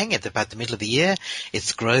big bang at about the middle of the year.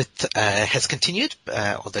 Its growth has continued,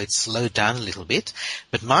 although it's slowed down a little bit.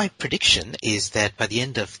 But my prediction is that by the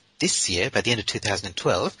end of this year, by the end of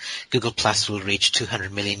 2012, Google Plus will reach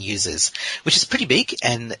 200 million users, which is pretty big,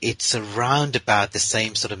 and it's around about the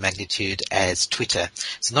same sort of magnitude as Twitter.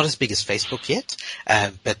 It's not as big as Facebook yet,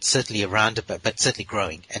 but certainly but certainly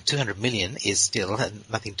growing. And 200 million is still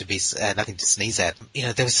nothing to sneeze at. You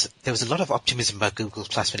know, there was a lot of optimism about Google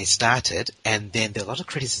Plus when it started, and then there was a lot of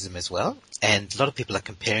criticism as well. And a lot of people are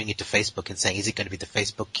comparing it to Facebook and saying, is it going to be the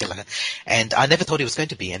Facebook killer? And I never thought it was going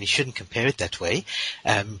to be, and you shouldn't compare it that way.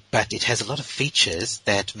 But it has a lot of features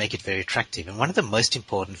that make it very attractive. And one of the most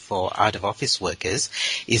important for out-of-office workers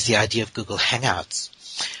is the idea of Google Hangouts,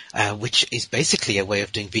 which is basically a way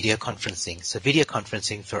of doing video conferencing. So video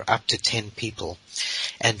conferencing for up to 10 people.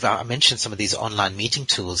 And I mentioned some of these online meeting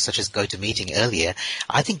tools such as GoToMeeting earlier.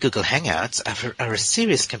 I think Google Hangouts are a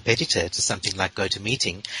serious competitor to something like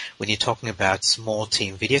GoToMeeting when you're talking about small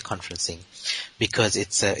team video conferencing, because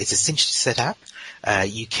it's a cinched setup.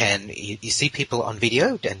 You see people on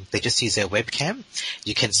video and they just use their webcam.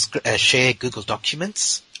 You can share Google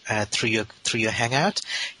Documents through your Hangout.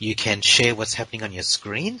 You can share what's happening on your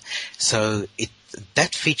screen. So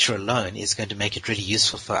that feature alone is going to make it really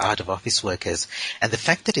useful for out-of-office workers. And the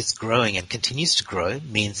fact that it's growing and continues to grow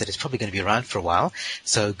means that it's probably going to be around for a while.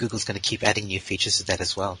 So Google's going to keep adding new features to that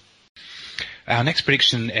as well. Our next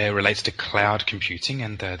prediction relates to cloud computing,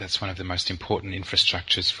 and that's one of the most important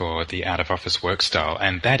infrastructures for the out-of-office work style,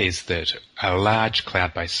 and that is that a large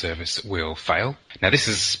cloud-based service will fail. Now, this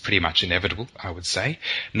is pretty much inevitable, I would say,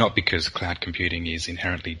 not because cloud computing is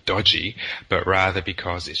inherently dodgy, but rather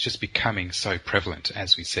because it's just becoming so prevalent,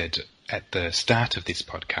 as we said at the start of this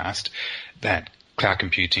podcast, that cloud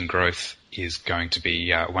computing growth is going to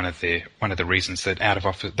be one of the reasons that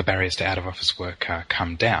the barriers to out-of-office work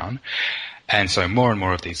come down. And so more and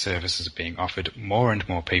more of these services are being offered, more and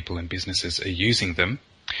more people and businesses are using them,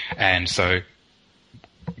 and so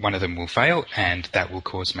one of them will fail, and that will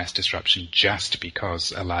cause mass disruption just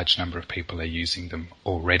because a large number of people are using them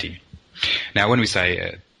already. Now, when we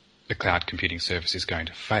say the cloud computing service is going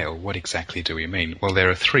to fail, what exactly do we mean? Well, there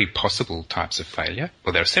are three possible types of failure.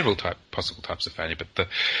 Well, there are several possible types of failure, but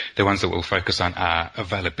the ones that we'll focus on are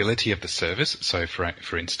availability of the service. So,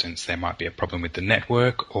 for instance, there might be a problem with the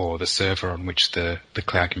network or the server on which the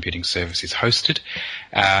cloud computing service is hosted,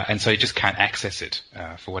 and so you just can't access it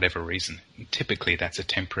for whatever reason. Typically, that's a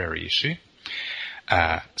temporary issue.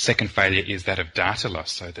 Second failure is that of data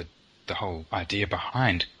loss, so that the whole idea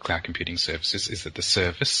behind cloud computing services is that the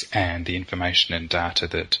service and the information and data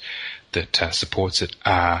that supports it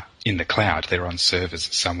are in the cloud. They're on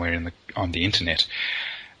servers somewhere on the internet,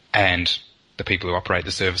 and the people who operate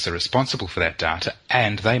the service are responsible for that data,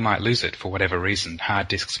 and they might lose it for whatever reason. Hard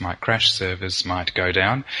disks might crash, servers might go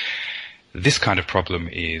down. This kind of problem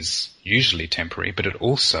is usually temporary, but it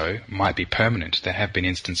also might be permanent. There have been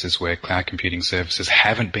instances where cloud computing services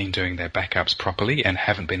haven't been doing their backups properly and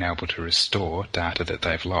haven't been able to restore data that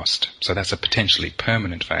they've lost. So that's a potentially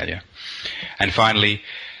permanent failure. And finally,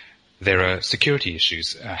 there are security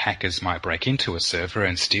issues. Hackers might break into a server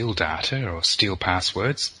and steal data or steal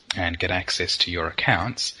passwords and get access to your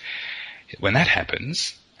accounts. When that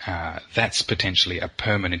happens, that's potentially a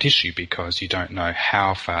permanent issue because you don't know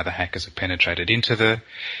how far the hackers have penetrated into the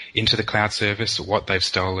cloud service, what they've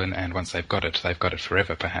stolen, and once they've got it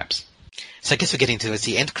forever, perhaps. So I guess we're getting towards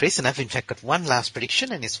the end, Chris, and I've in fact got one last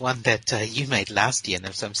prediction, and it's one that you made last year,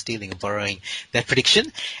 and so I'm stealing and borrowing that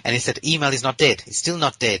prediction, and it's that email is not dead. It's still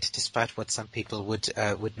not dead, despite what some people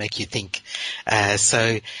would make you think.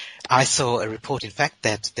 So I saw a report, in fact,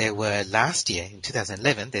 that there were last year, in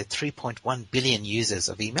 2011, there were 3.1 billion users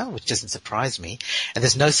of email, which doesn't surprise me, and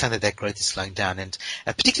there's no sign that growth is slowing down, and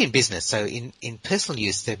particularly in business. So in personal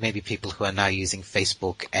use, there may be people who are now using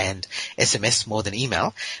Facebook and SMS more than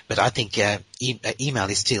email, but I think email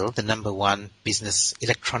is still the number one business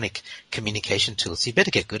electronic communication tool, so you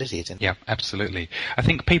better get good at it. Yeah, absolutely. I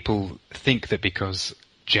think people think that because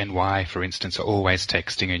Gen Y, for instance, are always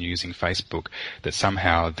texting and using Facebook, that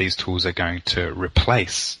somehow these tools are going to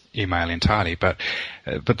replace email entirely, but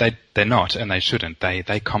they're not, and they shouldn't.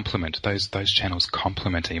 They complement, those channels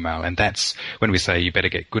complement email, and that's when we say you better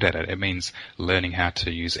get good at it. It means learning how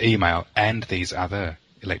to use email and these other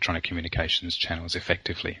electronic communications channels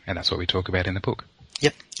effectively, and that's what we talk about in the book.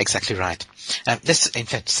 Yep, exactly right. In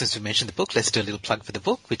fact, since we mentioned the book, let's do a little plug for the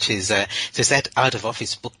book, which is so it's at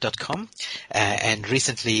outofofficebook.com, and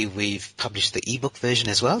recently we've published the ebook version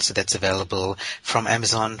as well, so that's available from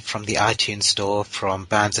Amazon, from the iTunes Store, from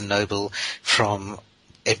Barnes & Noble, from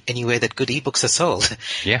anywhere that good ebooks are sold.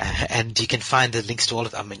 Yeah. And you can find the links to all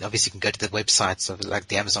of them. I mean, obviously you can go to the websites of like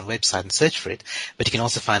the Amazon website and search for it, but you can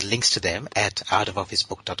also find links to them at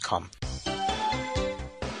outofofficebook.com.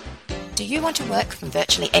 Do you want to work from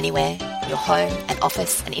virtually anywhere? Your home, an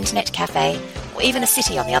office, an internet cafe, or even a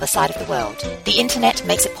city on the other side of the world? The internet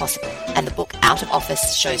makes it possible, and the book Out of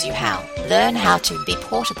Office shows you how. Learn how to be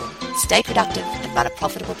portable, stay productive, and run a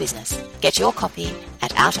profitable business. Get your copy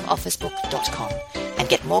at outofofficebook.com and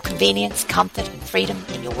get more convenience, comfort, and freedom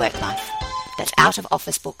in your work life. That's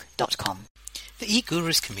outofofficebook.com. The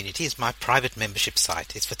eGurus community is my private membership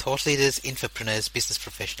site. It's for thought leaders, infopreneurs, business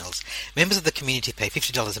professionals. Members of the community pay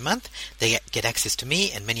 $50 a month. They get access to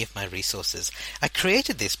me and many of my resources. I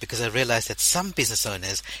created this because I realized that some business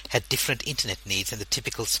owners had different internet needs than the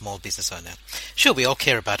typical small business owner. Sure, we all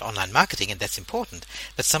care about online marketing, and that's important,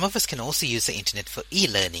 but some of us can also use the internet for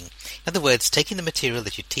e-learning. In other words, taking the material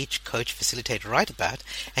that you teach, coach, facilitate, or write about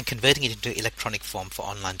and converting it into electronic form for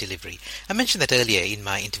online delivery. I mentioned that earlier in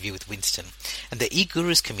my interview with Winston. And the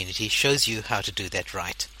eGurus community shows you how to do that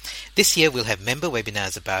right. This year we'll have member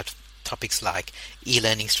webinars about topics like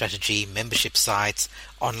e-learning strategy, membership sites,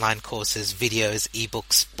 online courses, videos,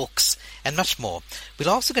 ebooks, books, and much more.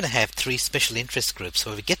 We're also going to have 3 special interest groups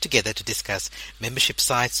where we get together to discuss membership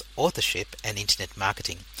sites, authorship, and internet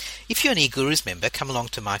marketing. If you're an eGurus member, come along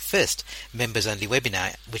to my first members-only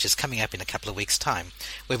webinar, which is coming up in a couple of weeks' time,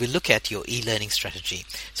 where we look at your e-learning strategy.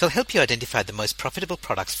 So I'll help you identify the most profitable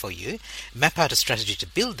products for you, map out a strategy to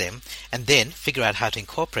build them, and then figure out how to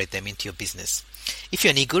incorporate them into your business. If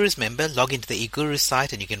you're an eGurus member, log into the eGurus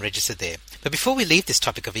site and you can register there. But before we leave this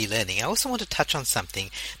topic of e-learning, I also want to touch on something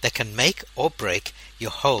that can make or break your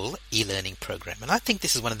whole e-learning program. And I think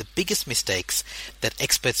this is one of the biggest mistakes that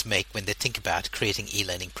experts make when they think about creating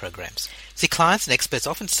e-learning programs. See, clients and experts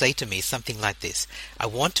often say to me something like this: I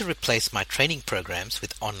want to replace my training programs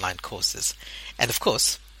with online courses. And of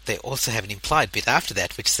course, they also have an implied bit after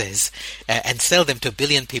that which says, and sell them to 1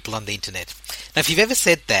 billion people on the internet. Now, if you've ever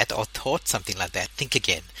said that or thought something like that, think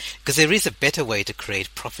again, because there is a better way to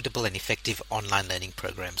create profitable and effective online learning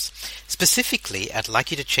programs. Specifically, I'd like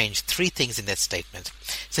you to change 3 things in that statement.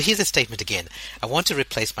 So here's the statement again: I want to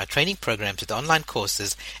replace my training programs with online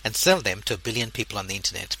courses and sell them to 1 billion people on the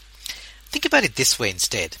internet. Think about it this way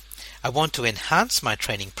instead: I want to enhance my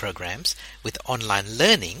training programs with online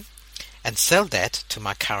learning and sell that to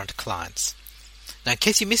my current clients. Now, in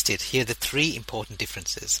case you missed it, here are the 3 important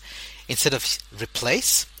differences. Instead of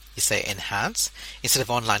replace, you say enhance. Instead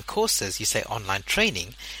of online courses, you say online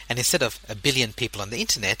training. And instead of 1 billion people on the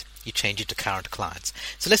internet, you change it to current clients.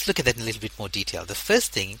 So let's look at that in a little bit more detail. The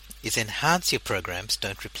first thing is enhance your programs,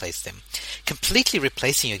 don't replace them. Completely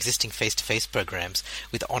replacing your existing face-to-face programs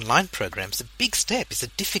with online programs is a big step. It's a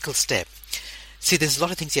difficult step. See, there's a lot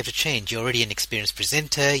of things you have to change. You're already an experienced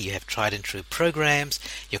presenter, you have tried and true programs,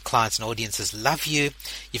 your clients and audiences love you,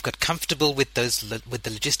 you've got comfortable with the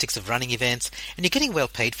logistics of running events, and you're getting well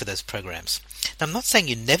paid for those programs. Now, I'm not saying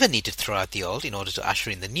you never need to throw out the old in order to usher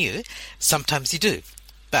in the new. Sometimes you do,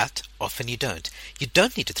 but often you don't. You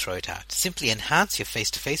don't need to throw it out. Simply enhance your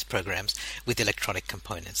face-to-face programs with electronic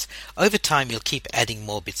components. Over time, you'll keep adding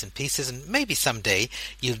more bits and pieces, and maybe someday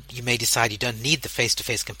you may decide you don't need the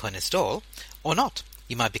face-to-face components at all, or not.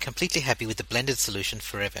 You might be completely happy with the blended solution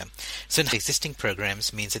forever. So existing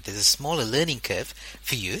programs means that there's a smaller learning curve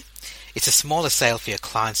for you, it's a smaller sale for your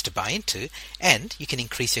clients to buy into, and you can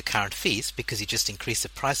increase your current fees because you just increase the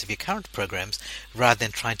price of your current programs rather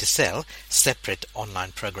than trying to sell separate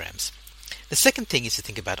online programs. The second thing is to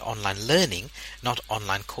think about online learning, not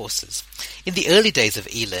online courses. In the early days of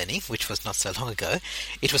e-learning, which was not so long ago,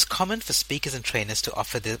 it was common for speakers and trainers to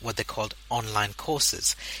offer what they called online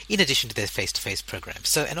courses, in addition to their face-to-face programs.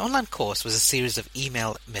 So an online course was a series of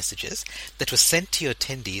email messages that were sent to your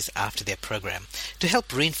attendees after their program to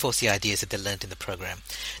help reinforce the ideas that they learned in the program.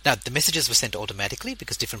 Now, the messages were sent automatically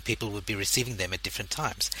because different people would be receiving them at different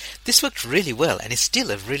times. This worked really well and is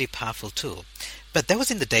still a really powerful tool. But that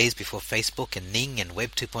was in the days before Facebook and Ning and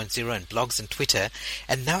Web 2.0 and blogs and Twitter,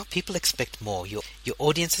 and now people expect more. Your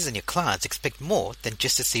audiences and your clients expect more than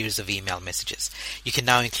just a series of email messages. You can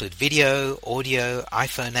now include video, audio,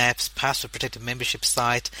 iPhone apps, password-protected membership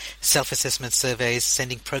site, self-assessment surveys,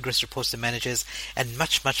 sending progress reports to managers, and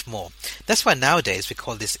much, much more. That's why nowadays we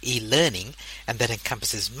call this e-learning, and that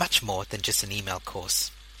encompasses much more than just an email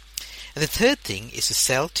course. And the third thing is to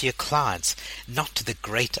sell to your clients, not to the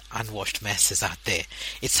great unwashed masses out there.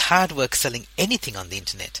 It's hard work selling anything on the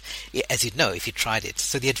internet, as you'd know if you tried it.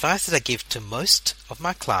 So the advice that I give to most of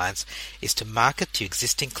my clients is to market to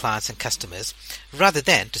existing clients and customers rather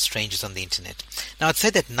than to strangers on the internet. Now, I'd say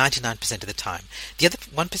that 99% of the time. The other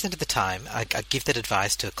 1% of the time, I give that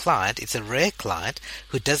advice to a client. It's a rare client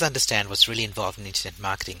who does understand what's really involved in internet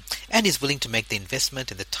marketing and is willing to make the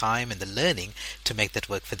investment and the time and the learning to make that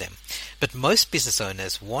work for them. But most business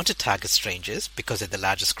owners want to target strangers because they're the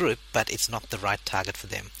largest group, but it's not the right target for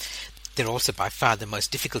them. They're also by far the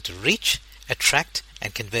most difficult to reach, attract,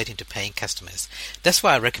 and convert into paying customers. That's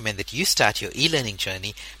why I recommend that you start your e-learning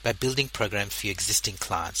journey by building programs for your existing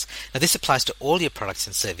clients. Now, this applies to all your products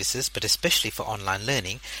and services, but especially for online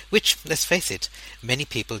learning, which, let's face it, many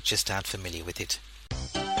people just aren't familiar with it.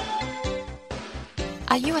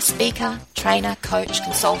 Are you a speaker, trainer, coach,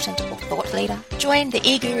 consultant, or thought leader? Join the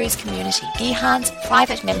eGurus community, Gihan's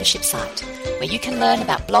private membership site, where you can learn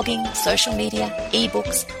about blogging, social media,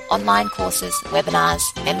 ebooks, online courses, webinars,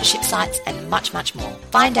 membership sites, and much, much more.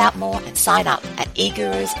 Find out more and sign up at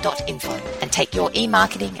egurus.info and take your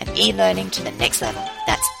e-marketing and e-learning to the next level.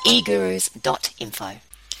 That's egurus.info.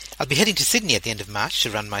 I'll be heading to Sydney at the end of March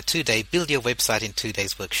to run my 2-day Build Your Website in 2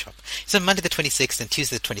 Days workshop. It's on Monday the 26th and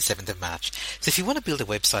Tuesday the 27th of March. So if you want to build a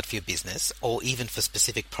website for your business, or even for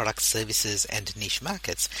specific products, services and niche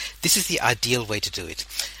markets, this is the ideal way to do it.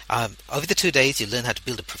 Over the 2 days, you'll learn how to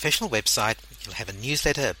build a professional website. You'll have a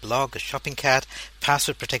newsletter, a blog, a shopping cart,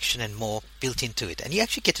 password protection and more built into it. And you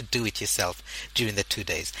actually get to do it yourself during the 2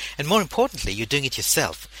 days. And more importantly, you're doing it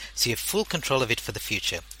yourself. So you have full control of it for the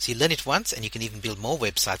future. So you learn it once and you can even build more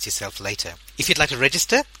websites yourself later. If you'd like to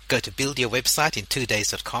register, go to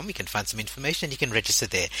buildyourwebsiteintodays.com. You can find some information and you can register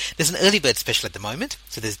there. There's an early bird special at the moment.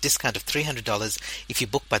 So there's a discount of $300 if you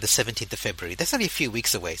book by the 17th of February. That's only a few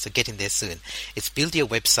weeks away. So get in there soon. It's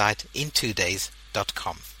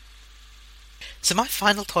buildyourwebsiteintodays.com. So my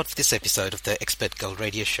final thought for this episode of the Expert Gold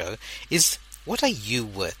Radio Show is, what are you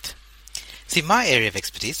worth? See, my area of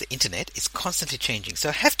expertise, the internet, is constantly changing, so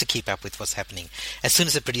I have to keep up with what's happening. As soon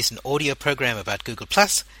as I produce an audio program about Google+,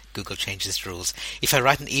 Google changes its rules. If I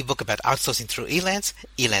write an ebook about outsourcing through Elance,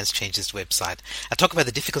 Elance changes its website. I talk about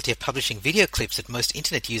the difficulty of publishing video clips that most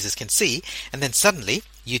internet users can see, and then suddenly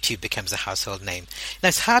YouTube becomes a household name. Now,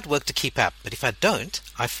 it's hard work to keep up, but if I don't,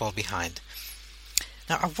 I fall behind.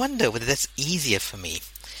 Now, I wonder whether that's easier for me.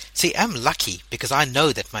 See, I'm lucky because I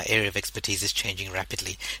know that my area of expertise is changing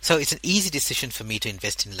rapidly. So it's an easy decision for me to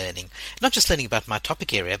invest in learning. Not just learning about my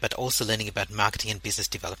topic area, but also learning about marketing and business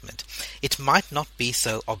development. It might not be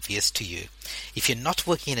so obvious to you. If you're not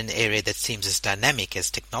working in an area that seems as dynamic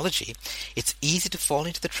as technology, it's easy to fall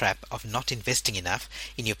into the trap of not investing enough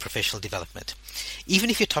in your professional development. Even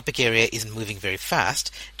if your topic area isn't moving very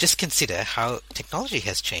fast, just consider how technology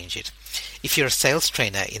has changed it. If you're a sales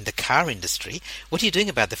trainer in the car industry, what are you doing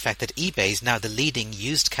about the fact that eBay is now the leading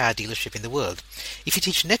used car dealership in the world? If you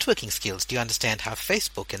teach networking skills, do you understand how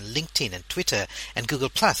Facebook and LinkedIn and Twitter and Google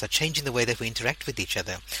Plus are changing the way that we interact with each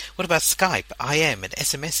other? What about Skype, IM and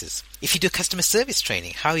SMSs? If you do customer service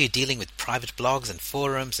training, how are you dealing with private blogs and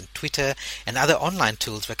forums and Twitter and other online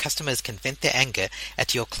tools where customers can vent their anger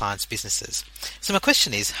at your clients' businesses? So my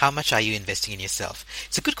question is, how much are you investing in yourself?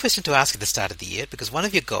 It's a good question to ask at the start of the year, because one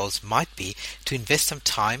of your goals might be to invest some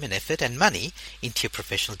time and effort and money into your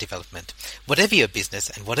professional development, whatever your business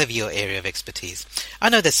and whatever your area of expertise. I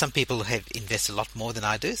know that some people have invested a lot more than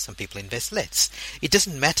I do. Some people invest less. It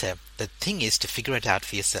doesn't matter. The thing is to figure it out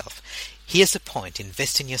for yourself. Here's the point.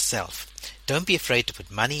 Invest in yourself. Don't be afraid to put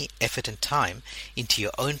money, effort and time into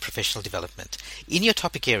your own professional development, in your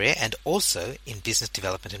topic area and also in business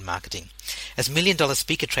development and marketing. As $1 Million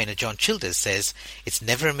speaker trainer John Childers says, it's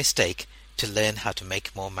never a mistake to learn how to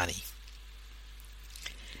make more money.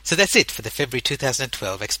 So that's it for the February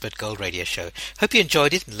 2012 Expert Gold Radio Show. Hope you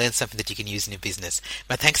enjoyed it and learned something that you can use in your business.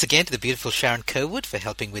 My thanks again to the beautiful Sharon Kerwood for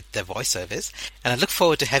helping with the voiceovers, and I look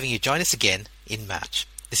forward to having you join us again in March.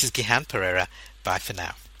 This is Gihan Pereira. Bye for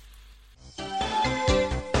now.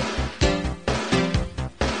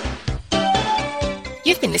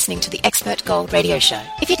 You've been listening to the Expert Gold Radio Show.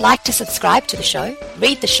 If you'd like to subscribe to the show,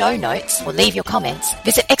 read the show notes, or leave your comments,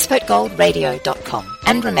 visit expertgoldradio.com.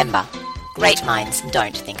 And remember, great minds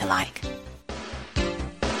don't think alike.